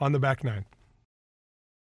interview on the back nine.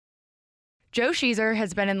 Joe Sheezer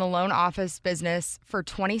has been in the loan office business for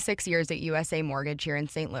 26 years at USA Mortgage here in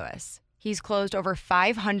St. Louis. He's closed over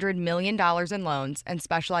 $500 million in loans and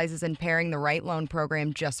specializes in pairing the right loan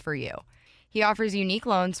program just for you. He offers unique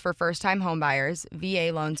loans for first-time homebuyers,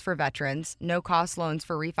 VA loans for veterans, no-cost loans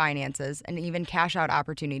for refinances, and even cash-out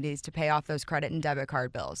opportunities to pay off those credit and debit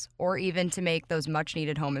card bills, or even to make those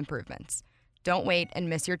much-needed home improvements. Don't wait and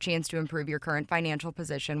miss your chance to improve your current financial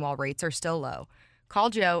position while rates are still low. Call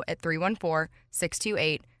Joe at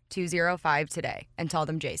 314-628-205 today and tell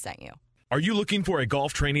them Jay sent you. Are you looking for a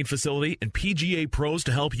golf training facility and PGA pros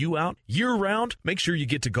to help you out year-round? Make sure you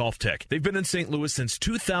get to Golf Tech. They've been in St. Louis since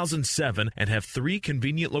 2007 and have 3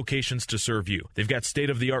 convenient locations to serve you. They've got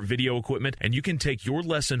state-of-the-art video equipment, and you can take your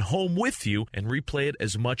lesson home with you and replay it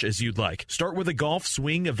as much as you'd like. Start with a golf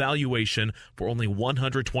swing evaluation for only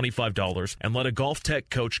 $125 and let a Golf Tech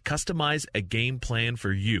coach customize a game plan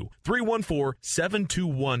for you.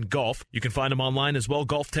 314-721-GOLF. You can find them online as well,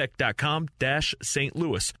 golftech.com/St.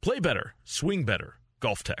 Louis. Play better. Swing better.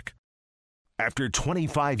 Golf Tech. After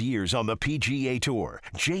 25 years on the PGA Tour,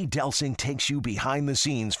 Jay Delsing takes you behind the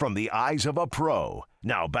scenes from the eyes of a pro.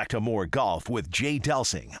 Now back to more golf with Jay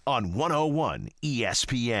Delsing on 101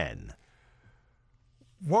 ESPN.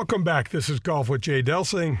 Welcome back. This is Golf with Jay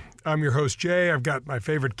Delsing. I'm your host, Jay. I've got my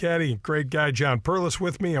favorite caddy, great guy, John Perlis,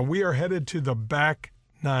 with me, and we are headed to the back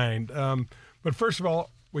nine. But first of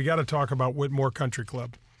all, we got to talk about Whitmore Country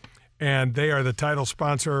Club. And they are the title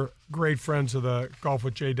sponsor, great friends of the Golf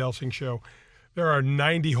with Jay Delsing show. There are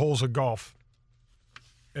 90 holes of golf.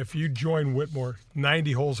 If you join Whitmore,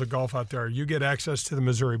 90 holes of golf out there. You get access to the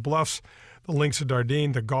Missouri Bluffs, the Links of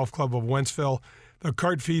Dardenne, the Golf Club of Wentzville. The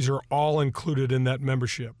cart fees are all included in that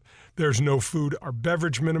membership. There's no food or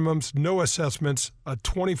beverage minimums, no assessments, a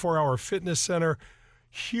 24-hour fitness center,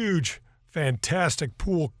 huge, fantastic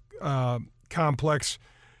pool complex.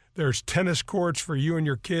 There's tennis courts for you and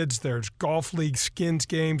your kids. There's golf league, skins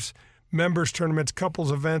games, members tournaments,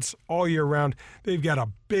 couples events all year round. They've got a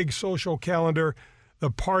big social calendar.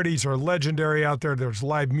 The parties are legendary out there. There's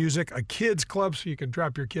live music, a kids club so you can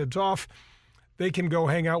drop your kids off. They can go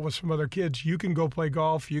hang out with some other kids. You can go play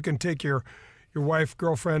golf. You can take your wife,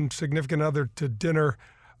 girlfriend, significant other to dinner.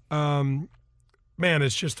 Man,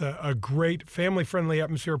 it's just a great family-friendly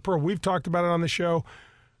atmosphere. Pearl, we've talked about it on the show.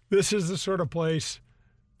 This is the sort of place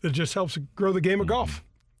that just helps grow the game of golf.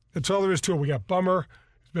 That's all there is to it. We got Bummer.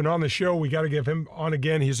 He's been on the show. We got to give him on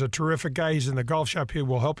again. He's a terrific guy. He's in the golf shop. He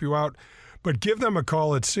will help you out. But give them a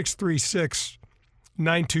call at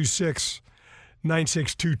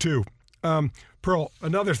 636-926-9622. Pearl,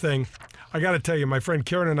 another thing, I got to tell you, my friend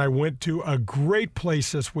Karen and I went to a great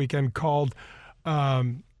place this weekend called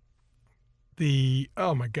oh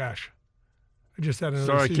my gosh. I just had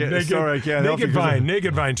another Naked Vine.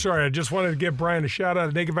 Naked Vine. Sorry, I just wanted to give Brian a shout out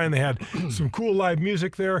at Naked Vine. They had some cool live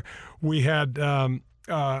music there. We had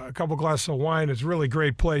a couple glasses of wine. It's a really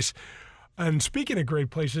great place. And speaking of great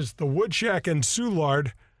places, the Wood Shack in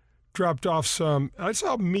Soulard dropped off some. I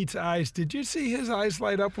saw Meat's eyes. Did you see his eyes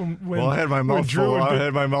light up when? Well, I had my mouth full. I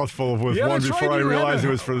had my mouth full with one before I realized it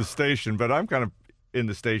was for the station. But I'm kind of in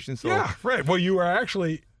the station. So yeah, right. Well, you are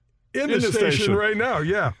actually in the station right now.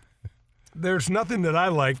 Yeah. There's nothing that I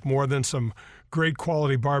like more than some great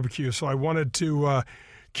quality barbecue. So I wanted to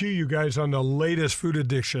cue you guys on the latest food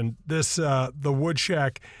addiction. This the Wood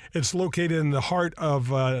Shack. It's located in the heart of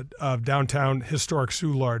downtown historic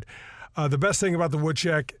Soulard. The best thing about the Wood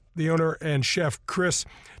Shack, the owner and chef Chris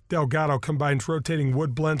Delgado combines rotating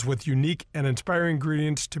wood blends with unique and inspiring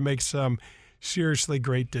ingredients to make some seriously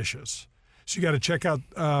great dishes. So you got to check out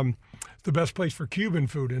the best place for Cuban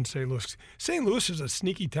food in St. Louis. St. Louis is a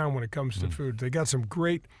sneaky town when it comes to food. They got some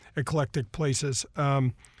great eclectic places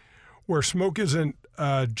where smoke isn't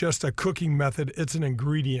just a cooking method; it's an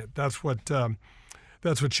ingredient. That's what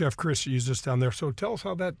Chef Chris uses down there. So tell us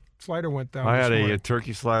how that slider went down. I had a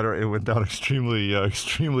turkey slider. It went down extremely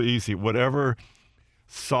easy. Whatever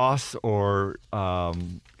sauce or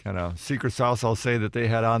kind of secret sauce, I'll say, that they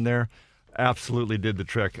had on there, absolutely did the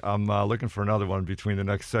trick. I'm looking for another one between the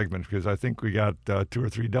next segment because I think we got 2 or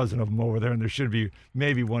 3 dozen of them over there, and there should be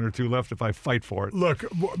maybe 1 or 2 left if I fight for it. Look,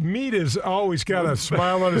 Meat has always got a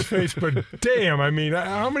smile on his face, but damn, I mean,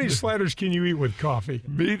 how many sliders can you eat with coffee?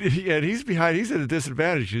 Meat, and he's behind. He's at a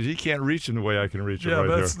disadvantage because he can't reach him the way I can reach him.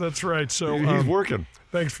 Yeah, that's right. So he's working.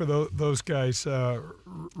 Thanks for those guys.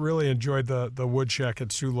 Really enjoyed the wood shack at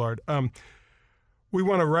Soulard. We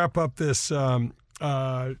want to wrap up this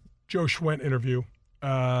Joe Schwent interview.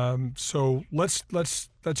 So let's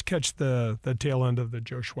catch the tail end of the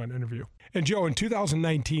Joe Schwent interview. And Joe, in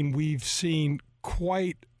 2019, we've seen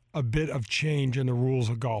quite a bit of change in the rules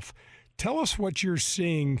of golf. Tell us what you're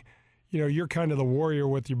seeing. You know, you're kind of the warrior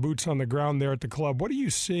with your boots on the ground there at the club. What are you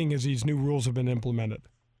seeing as these new rules have been implemented?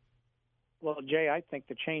 Well, Jay, I think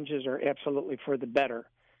the changes are absolutely for the better.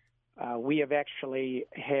 We have actually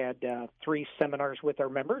had 3 seminars with our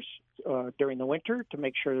members during the winter to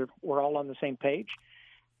make sure we're all on the same page.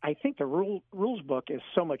 I think the rules book is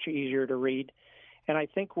so much easier to read, and I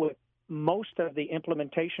think with most of the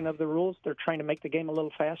implementation of the rules, they're trying to make the game a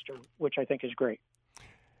little faster, which I think is great.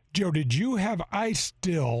 Joe, I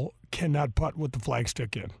still cannot putt with the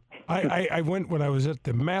flagstick in. I went when I was at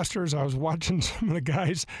the Masters, I was watching some of the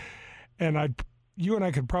guys, and you and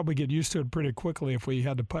I could probably get used to it pretty quickly if we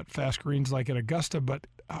had to putt fast greens like at Augusta, but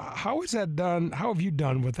how is that done? How have you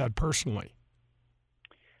done with that personally?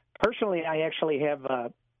 Personally, I actually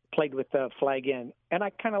have played with the flag in, and I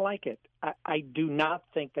kind of like it. I do not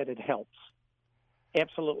think that it helps.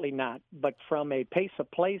 Absolutely not. But from a pace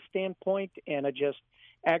of play standpoint and a just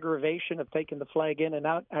aggravation of taking the flag in and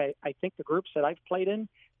out, I think the groups that I've played in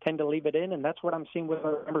tend to leave it in, and that's what I'm seeing with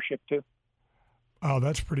our membership too. Oh,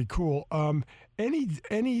 that's pretty cool.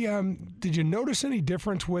 Did you notice any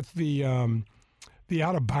difference with the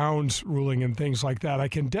out of bounds ruling and things like that? I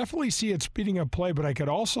can definitely see it speeding up play, but I could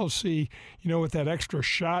also see, with that extra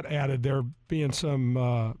shot added, there being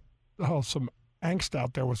some angst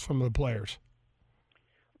out there with some of the players.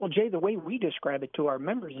 Well, Jay, the way we describe it to our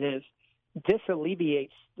members is this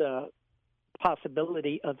alleviates the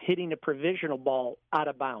possibility of hitting a provisional ball out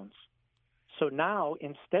of bounds. So now,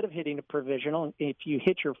 instead of hitting a provisional, if you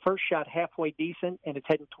hit your first shot halfway decent and it's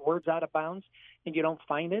heading towards out of bounds and you don't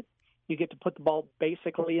find it, you get to put the ball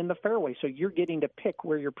basically in the fairway. So you're getting to pick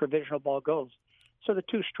where your provisional ball goes. So the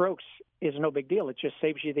 2 strokes is no big deal. It just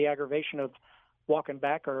saves you the aggravation of walking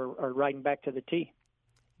back or riding back to the tee.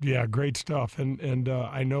 Yeah, great stuff. And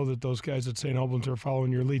I know that those guys at St. Albans are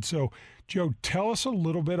following your lead. So, Joe, tell us a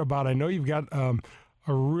little bit about, I know you've got a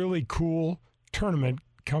really cool tournament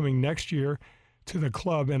coming next year to the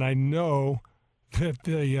club, and I know that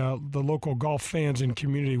the local golf fans and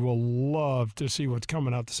community will love to see what's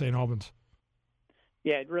coming out to St. Albans.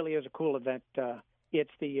 Yeah, it really is a cool event.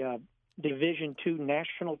 It's the Division II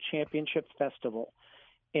National Championship Festival,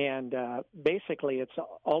 and basically it's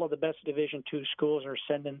all of the best Division II schools are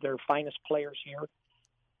sending their finest players here,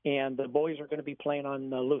 and the boys are going to be playing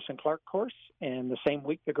on the Lewis and Clark course, and the same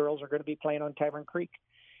week the girls are going to be playing on Tavern Creek.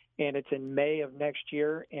 And it's in May of next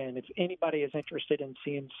year. And if anybody is interested in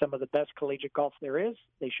seeing some of the best collegiate golf there is,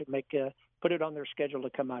 they should put it on their schedule to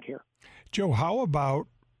come out here. Joe, how about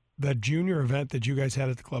that junior event that you guys had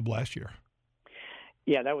at the club last year?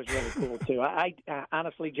 Yeah, that was really cool, too. I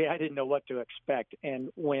honestly, Jay, I didn't know what to expect. And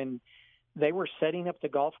when they were setting up the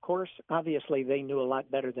golf course, obviously they knew a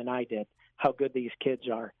lot better than I did how good these kids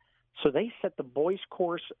are. So they set the boys'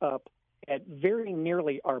 course up at very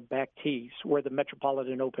nearly our back tees where the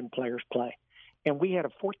Metropolitan Open players play. And we had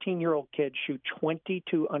a 14-year-old kid shoot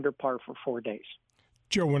 22 under par for 4 days.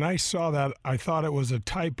 Joe, when I saw that, I thought it was a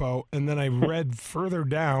typo, and then I read further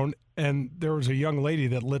down, and there was a young lady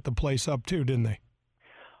that lit the place up too, didn't they?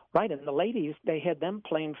 Right, and the ladies, they had them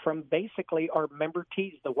playing from basically our member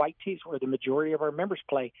tees, the white tees where the majority of our members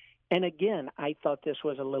play. And again, I thought this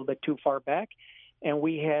was a little bit too far back. And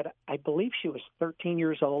we had, I believe she was 13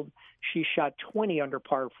 years old. She shot 20 under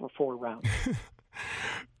par for 4 rounds.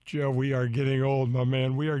 Joe, we are getting old, my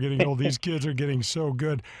man. We are getting old. These kids are getting so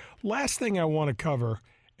good. Last thing I want to cover,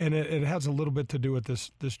 and it has a little bit to do with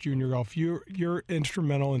this junior golf. You're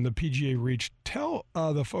instrumental in the PGA Reach. Tell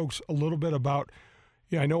the folks a little bit about,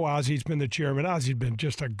 I know Ozzy's been the chairman. Ozzy's been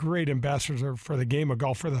just a great ambassador for the game of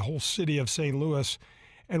golf for the whole city of St. Louis.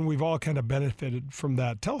 And we've all kind of benefited from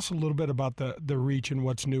that. Tell us a little bit about the Reach and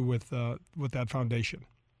what's new with that foundation.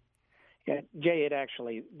 Yeah, Jay,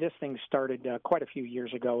 this thing started quite a few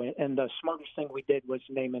years ago, and the smartest thing we did was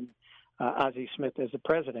naming Ozzie Smith as the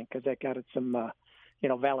president because that got it some,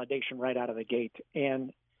 validation right out of the gate.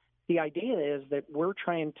 And the idea is that we're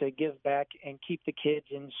trying to give back and keep the kids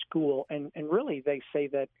in school. And really, they say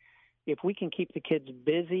that if we can keep the kids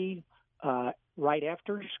busy, right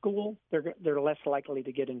after school, they're less likely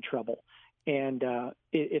to get in trouble. And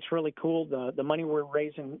it's really cool. The money we're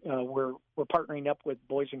raising, we're partnering up with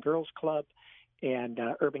Boys and Girls Club and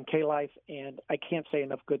Urban K-Life, and I can't say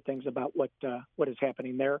enough good things about what is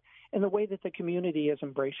happening there and the way that the community is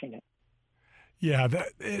embracing it. Yeah,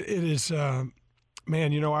 it is.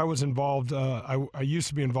 Man, I was involved. I used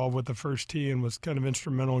to be involved with the First Tee and was kind of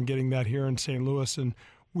instrumental in getting that here in St. Louis. And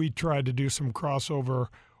we tried to do some crossover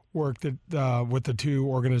work that with the two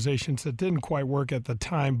organizations that didn't quite work at the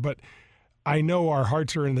time. But I know our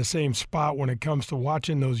hearts are in the same spot when it comes to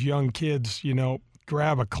watching those young kids,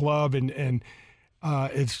 grab a club and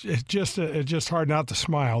it's just hard not to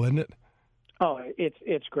smile, isn't it? Oh,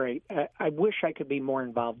 it's great. I wish I could be more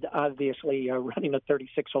involved. Obviously, running a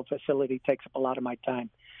 36-hole facility takes up a lot of my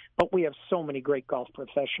time. But we have so many great golf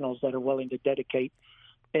professionals that are willing to dedicate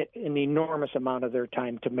an enormous amount of their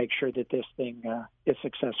time to make sure that this thing is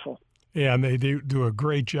successful. Yeah, and they do a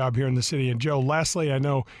great job here in the city. And, Joe, lastly, I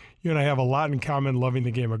know you and I have a lot in common loving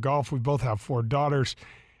the game of golf. We both have 4 daughters.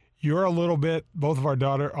 You're a little bit, all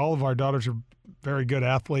of our daughters are very good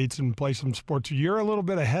athletes and play some sports. You're a little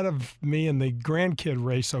bit ahead of me in the grandkid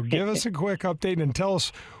race, so give us a quick update and tell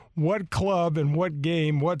us what club and what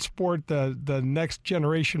game, what sport the next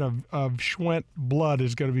generation of Schwent blood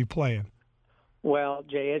is going to be playing. Well,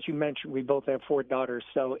 Jay, as you mentioned, we both have 4 daughters,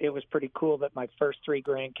 so it was pretty cool that my first 3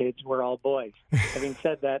 grandkids were all boys. Having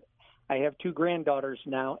said that, I have 2 granddaughters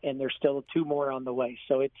now, and there's still 2 more on the way.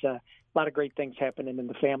 So it's a lot of great things happening in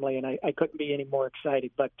the family, and I couldn't be any more excited.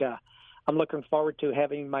 But I'm looking forward to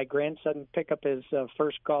having my grandson pick up his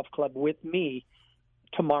first golf club with me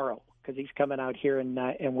tomorrow because he's coming out here, and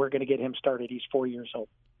we're going to get him started. He's 4 years old.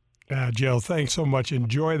 Joe, thanks so much.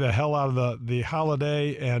 Enjoy the hell out of the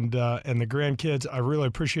holiday and the grandkids. I really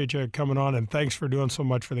appreciate you coming on, and thanks for doing so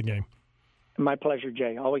much for the game. My pleasure,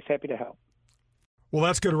 Jay. Always happy to help. Well,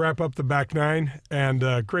 that's going to wrap up the back nine,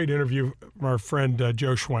 and great interview from our friend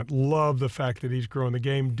Joe Schwent. Love the fact that he's growing the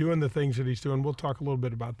game, doing the things that he's doing. We'll talk a little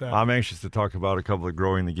bit about that. I'm anxious to talk about a couple of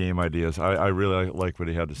growing the game ideas. I really like what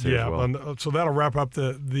he had to say as well. Yeah, so that'll wrap up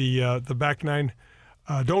the back nine.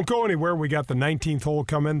 Don't go anywhere. We got the 19th hole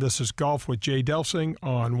coming. This is Golf with Jay Delsing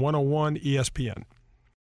on 101 ESPN.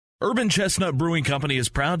 Urban Chestnut Brewing Company is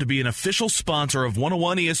proud to be an official sponsor of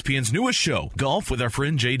 101 ESPN's newest show, Golf with our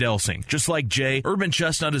friend Jay Delsing. Just like Jay, Urban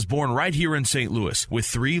Chestnut is born right here in St. Louis. With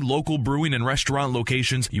 3 local brewing and restaurant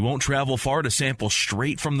locations, you won't travel far to sample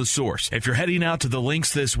straight from the source. If you're heading out to the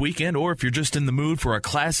links this weekend, or if you're just in the mood for a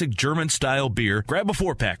classic German-style beer, grab a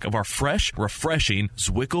 4-pack of our fresh, refreshing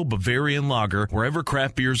Zwickel Bavarian Lager wherever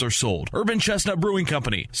craft beers are sold. Urban Chestnut Brewing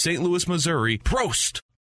Company, St. Louis, Missouri. Prost!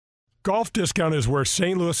 Golf Discount is where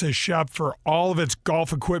St. Louis has shopped for all of its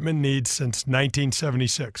golf equipment needs since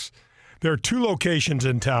 1976. There are 2 locations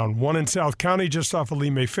in town, one in South County just off of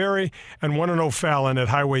Lee Ferry and one in O'Fallon at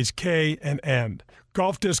Highways K and N.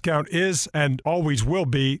 Golf Discount is and always will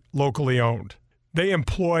be locally owned. They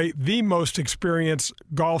employ the most experienced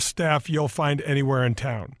golf staff you'll find anywhere in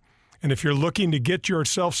town. And if you're looking to get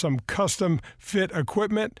yourself some custom fit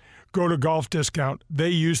equipment, go to Golf Discount. They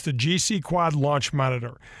use the GC Quad Launch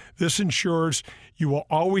Monitor. This ensures you will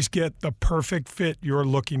always get the perfect fit you're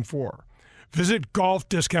looking for. Visit Golf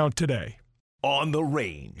Discount today. On the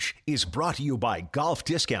Range is brought to you by Golf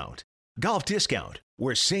Discount. Golf Discount,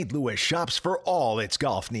 where St. Louis shops for all its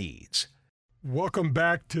golf needs. Welcome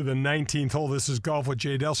back to the 19th hole. This is Golf with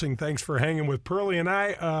Jay Delsing. Thanks for hanging with Pearlie and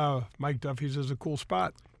I. Mike Duffy's is a cool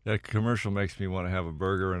spot. That commercial makes me want to have a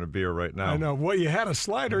burger and a beer right now. I know. Well, you had a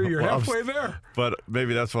slider. You're halfway there. But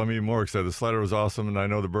maybe that's why I'm even more excited. The slider was awesome, and I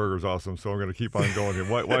know the burger's awesome, so I'm going to keep on going here.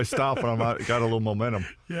 Why stop when I've got a little momentum?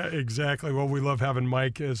 Yeah, exactly. Well, we love having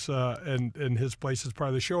Mike and his place as part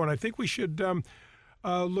of the show. And I think we should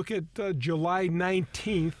look at July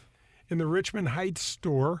 19th in the Richmond Heights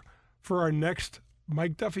store for our next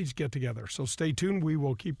Mike Duffy's get-together. So stay tuned. We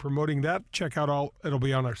will keep promoting that. Check out it'll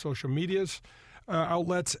be on our social medias.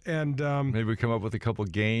 Outlets and maybe we come up with a couple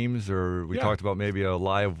games, or we talked about maybe a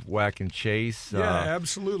live whack and chase.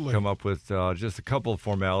 Absolutely. Come up with just a couple of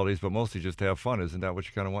formalities, but mostly just to have fun. Isn't that what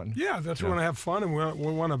you're kind of wanting? Yeah, that's what we want to have fun, and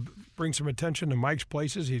we want to bring some attention to Mike's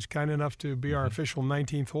places. He's kind enough to be our official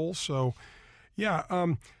 19th hole. So,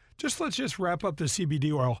 let's just wrap up the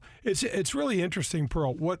CBD oil. It's really interesting,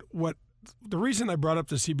 Pearl. What the reason I brought up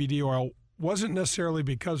the CBD oil wasn't necessarily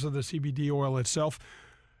because of the CBD oil itself.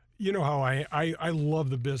 You know how I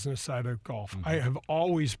love the business side of golf. Mm-hmm.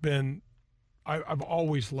 I've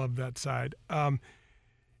always loved that side.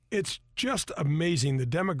 It's just amazing the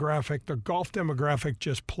golf demographic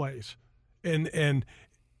just plays, and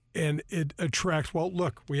it attracts. Well,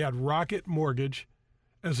 look, we had Rocket Mortgage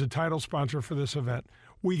as a title sponsor for this event.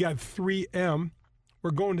 We got 3M.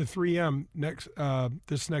 We're going to 3M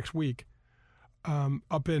this next week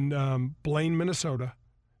up in Blaine, Minnesota,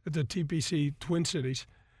 at the TPC Twin Cities.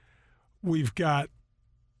 We've got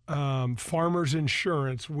Farmers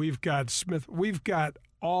Insurance. We've got Smith. We've got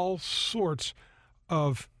all sorts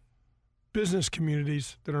of business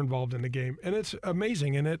communities that are involved in the game, and it's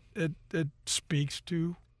amazing, and it speaks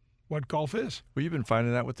to what golf is. Well, you've been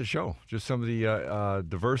finding that with the show, just some of the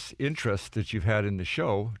diverse interests that you've had in the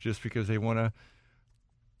show, just because they want to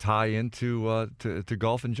tie into to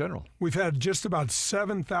golf in general. We've had just about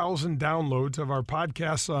 7,000 downloads of our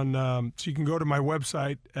podcasts on, so you can go to my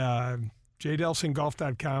website,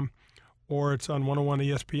 jdelsinggolf.com, or it's on 101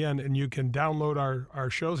 ESPN, and you can download our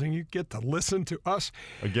shows, and you get to listen to us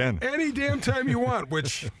again any damn time you want,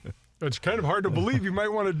 which it's kind of hard to believe you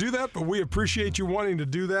might want to do that, but we appreciate you wanting to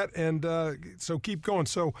do that, and so keep going.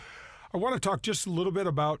 So I want to talk just a little bit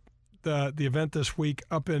about the event this week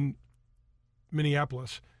up in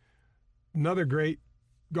Minneapolis. Another great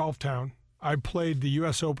golf town. I played the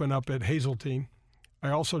U.S. Open up at Hazeltine. I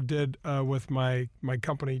also did with my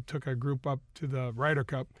company, took a group up to the Ryder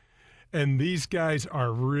Cup. And these guys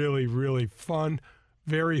are really, really fun,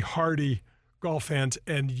 very hardy golf fans.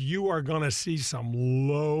 And you are going to see some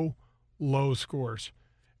low scores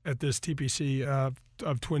at this TPC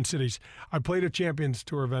of Twin Cities. I played a Champions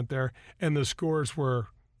Tour event there, and the scores were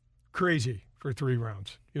crazy for 3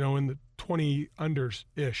 rounds, in the 20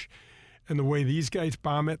 unders-ish. And the way these guys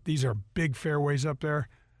bomb it, these are big fairways up there.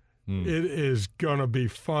 It is going to be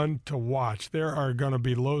fun to watch. There are going to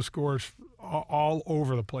be low scores all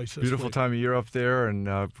over the place this Beautiful week. Time of year up there, and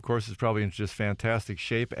of course it's probably in just fantastic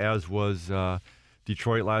shape, as was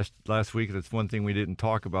Detroit last week. That's one thing we didn't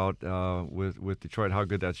talk about with Detroit, how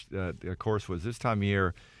good that course was. This time of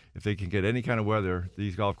year, if they can get any kind of weather,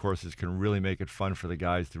 these golf courses can really make it fun for the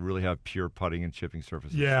guys to really have pure putting and chipping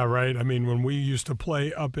surfaces. Yeah, right. I mean, when we used to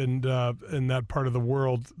play up in that part of the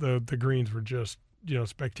world, the greens were just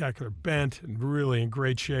spectacular, bent and really in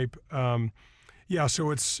great shape.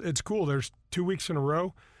 So it's cool. There's 2 weeks in a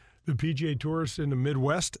row. The PGA Tour is in the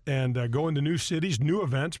Midwest and going to new cities, new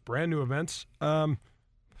events, brand new events. Gotta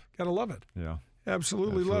love it. Yeah,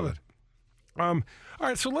 absolutely love it. All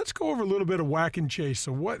right, so let's go over a little bit of whack and chase.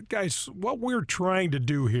 So what we're trying to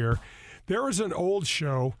do here, there was an old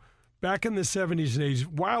show back in the 70s and 80s,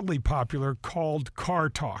 wildly popular, called Car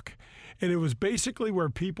Talk. And it was basically where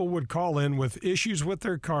people would call in with issues with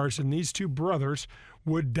their cars, and these two brothers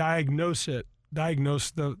would diagnose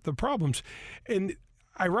the problems. And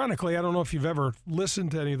ironically, I don't know if you've ever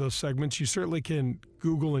listened to any of those segments. You certainly can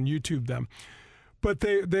Google and YouTube them. But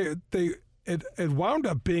it wound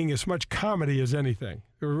up being as much comedy as anything.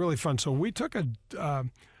 They were really fun. So we took a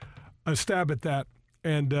stab at that,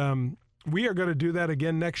 and we are going to do that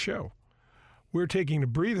again next show. We're taking a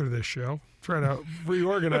breather this show, trying to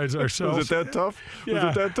reorganize ourselves. Was it that tough? Yeah. Was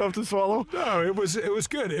it that tough to swallow? No, it was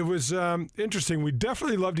good. It was interesting. We'd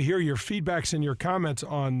definitely love to hear your feedbacks and your comments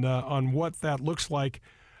on what that looks like.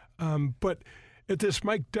 But at this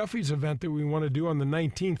Mike Duffy's event that we want to do on the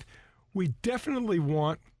 19th, we definitely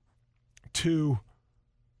want to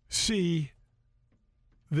see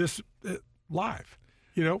this live.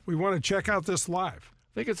 We want to check out this live.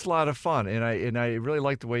 I think it's a lot of fun, and I really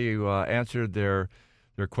like the way you answered their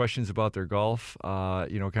questions about their golf.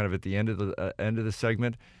 Kind of at the end of the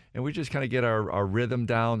segment, and we just kind of get our rhythm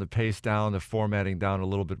down, the pace down, the formatting down a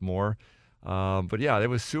little bit more. But yeah, it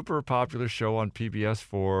was super popular show on PBS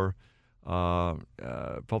for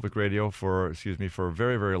public radio for a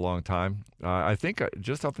very, very long time. I think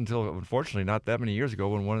just up until, unfortunately, not that many years ago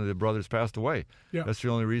when one of the brothers passed away. Yeah. That's the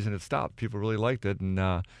only reason it stopped. People really liked it, and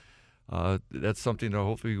that's something that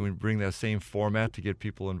hopefully we can bring that same format to get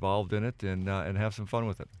people involved in it and have some fun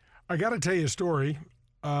with it. I got to tell you a story.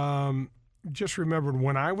 Just remembered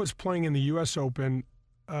when I was playing in the U.S. Open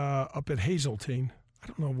up at Hazeltine. I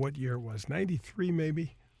don't know what year it was, 93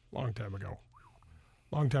 maybe? Long time ago.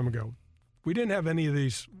 We didn't have any of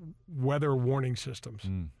these weather warning systems.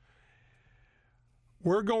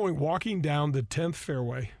 We're walking down the 10th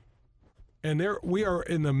fairway, and there we are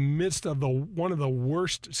in the midst of one of the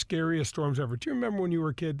worst, scariest storms ever. Do you remember when you were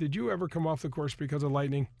a kid? Did you ever come off the course because of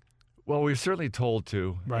lightning? Well, we're certainly told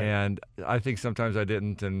to, right. And I think sometimes I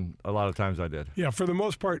didn't, and a lot of times I did. Yeah, for the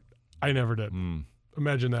most part, I never did.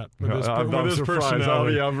 Imagine that. I'm surprised.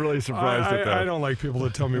 I'm really surprised at that. I don't like people to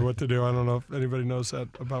tell me what to do. I don't know if anybody knows that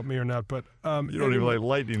about me or not. But you don't even like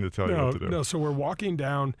lightning to tell you what to do. No, so we're walking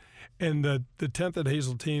down, and the 10th at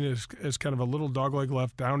Hazeltine is kind of a little dogleg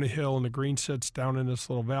left down a hill, and the green sits down in this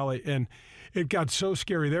little valley. And it got so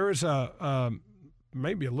scary. There is a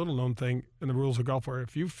maybe a little-known thing in the rules of golf where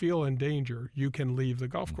if you feel in danger, you can leave the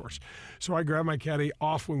golf course. So I grabbed my caddy,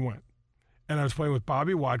 off we went. And I was playing with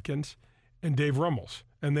Bobby Watkins and Dave Rummels,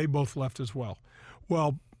 and they both left as well.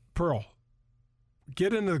 Well, Pearl,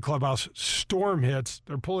 get into the clubhouse, storm hits,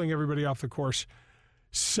 they're pulling everybody off the course.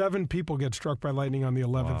 7 people get struck by lightning on the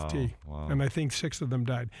 11th tee, and I think 6 of them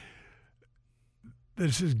died.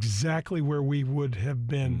 This is exactly where we would have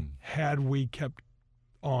been had we kept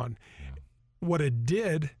on. What it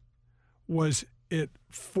did was it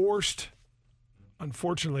forced,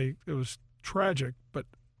 unfortunately, it was tragic, but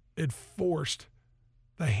it forced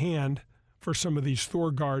the hand for some of these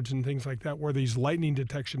Thor guards and things like that, where these lightning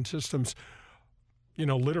detection systems,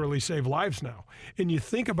 literally save lives now. And you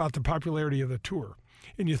think about the popularity of the tour,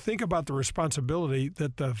 and you think about the responsibility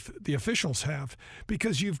that the officials have,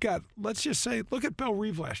 because you've got, let's just say, look at Belle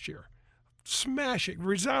Reve last year. Smashing,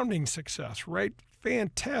 resounding success, right?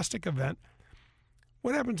 Fantastic event.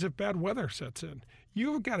 What happens if bad weather sets in?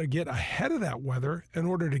 You've got to get ahead of that weather in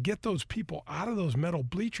order to get those people out of those metal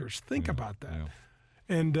bleachers. Think about that. Yeah.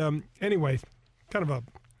 And anyway, kind of a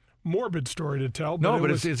morbid story to tell.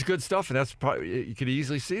 But it's good stuff, and that's probably, you could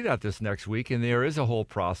easily see that this next week, and there is a whole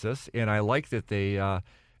process, and I like that they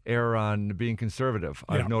err on being conservative.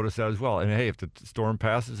 I've noticed that as well. And hey, if the storm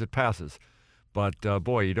passes, it passes. But,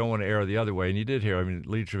 boy, you don't want to err the other way. And you did hear,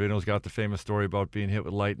 Lee Trevino's got the famous story about being hit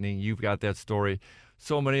with lightning. You've got that story.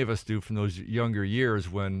 So many of us do from those younger years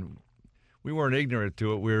when we weren't ignorant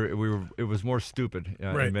to it. It was more stupid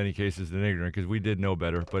in many cases than ignorant, because we did know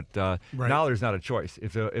better. But now there's not a choice.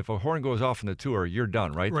 If a horn goes off in the tour, you're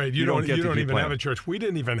done, right? Right. You don't even have a choice. We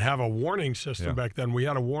didn't even have a warning system back then. We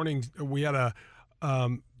had a warning. We had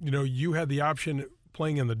you had the option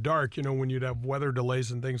playing in the dark, when you'd have weather delays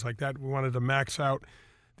and things like that. We wanted to max out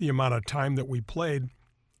the amount of time that we played.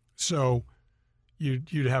 So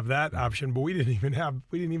you'd have that option, but we didn't even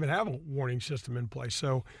have a warning system in place.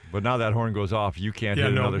 So, but now that horn goes off, you can't hit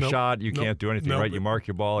another shot. You can't do anything, right? You mark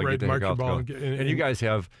your ball and get the heck out. And you guys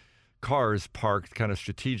have cars parked kind of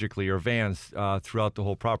strategically, or vans throughout the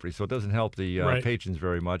whole property, so it doesn't help the patrons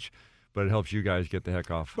very much, but it helps you guys get the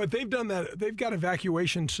heck off. But they've done that. They've got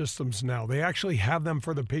evacuation systems now. They actually have them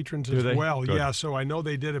for the patrons as well. Good. Yeah, so I know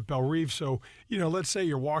they did at Belle Reve. So, let's say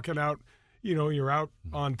you're walking out, you're out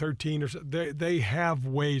on 13 or so. They have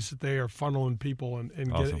ways that they are funneling people and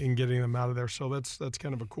awesome. Getting them out of there. So that's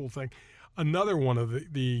kind of a cool thing. Another one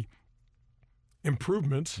of the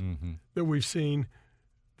improvements that we've seen,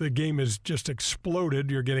 the game has just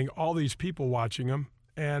exploded. You're getting all these people watching them,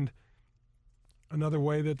 and another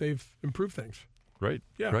way that they've improved things. Right.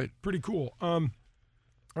 Yeah. Right. Pretty cool. I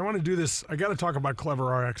want to do this. I got to talk about Clever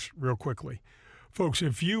RX real quickly. Folks,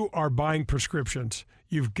 if you are buying prescriptions,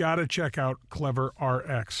 you've got to check out Clever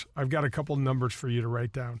RX. I've got a couple numbers for you to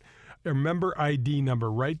write down. A member ID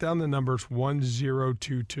number. Write down the numbers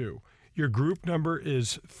 1022. Your group number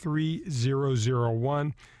is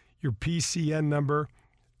 3001. Your PCN number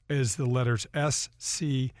is the letters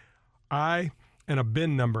SCI, and a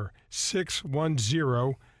BIN number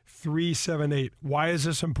 610378. Why is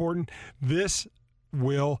this important? This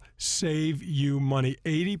will save you money.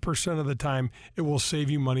 80% of the time, it will save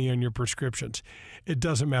you money on your prescriptions. It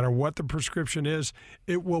doesn't matter what the prescription is.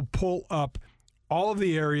 It will pull up all of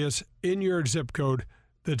the areas in your zip code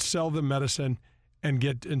that sell the medicine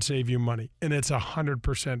and save you money. And it's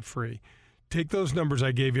 100% free. Take those numbers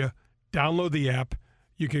I gave you, download the app.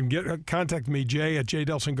 You can contact me, Jay, at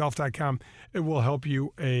jdelsinggolf.com. It will help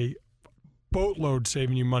you a boatload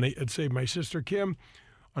saving you money. It saved my sister, Kim.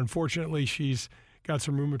 Unfortunately, she's got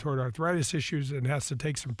some rheumatoid arthritis issues and has to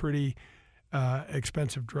take some pretty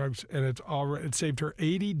expensive drugs, and it saved her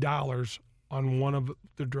 $80 on one of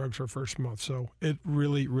the drugs her first month. So it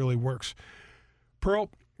really, really works.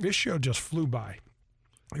 Pearl, this show just flew by.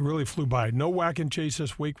 It really flew by. No whack and chase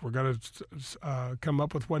this week. We're going to come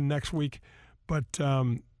up with one next week. But,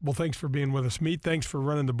 thanks for being with us. Meet, thanks for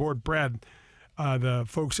running the board. Brad, the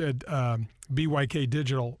folks at BYK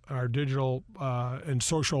Digital, our digital and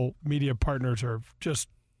social media partners, are just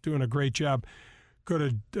doing a great job. Go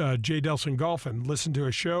to Jay Delsing Golf and listen to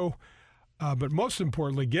a show. But most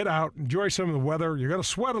importantly, get out, enjoy some of the weather. You're going to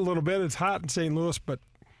sweat a little bit. It's hot in St. Louis, but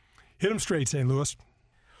hit them straight, St. Louis.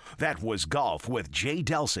 That was Golf with Jay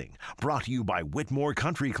Delsing, brought to you by Whitmore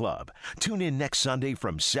Country Club. Tune in next Sunday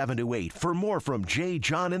from 7 to 8 for more from Jay,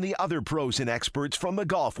 John, and the other pros and experts from the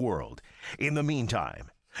golf world. In the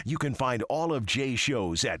meantime, you can find all of Jay's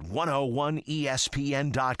shows at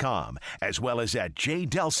 101ESPN.com, as well as at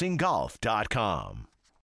jdelsinggolf.com.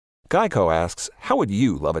 Geico asks, how would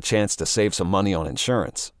you love a chance to save some money on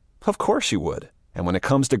insurance? Of course you would. And when it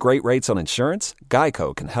comes to great rates on insurance,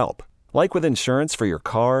 Geico can help. Like with insurance for your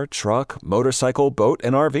car, truck, motorcycle, boat,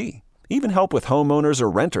 and RV. Even help with homeowners or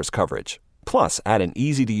renters coverage. Plus, add an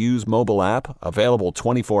easy-to-use mobile app, available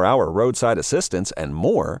 24-hour roadside assistance, and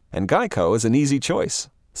more, and Geico is an easy choice.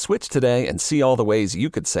 Switch today and see all the ways you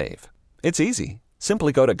could save. It's easy.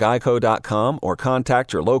 Simply go to geico.com or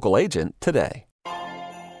contact your local agent today.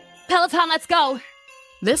 Peloton, let's go!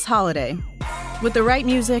 This holiday, with the right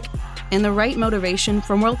music and the right motivation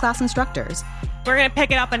from world-class instructors, we're going to pick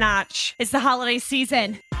it up a notch. It's the holiday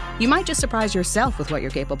season. You might just surprise yourself with what you're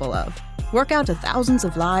capable of. Work out to thousands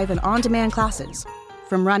of live and on-demand classes,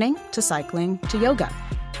 from running to cycling to yoga.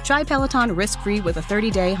 Try Peloton risk-free with a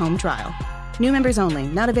 30-day home trial. New members only,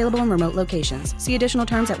 not available in remote locations. See additional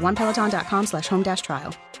terms at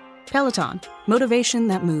onepeloton.com/home-trial. Peloton, motivation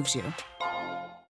that moves you.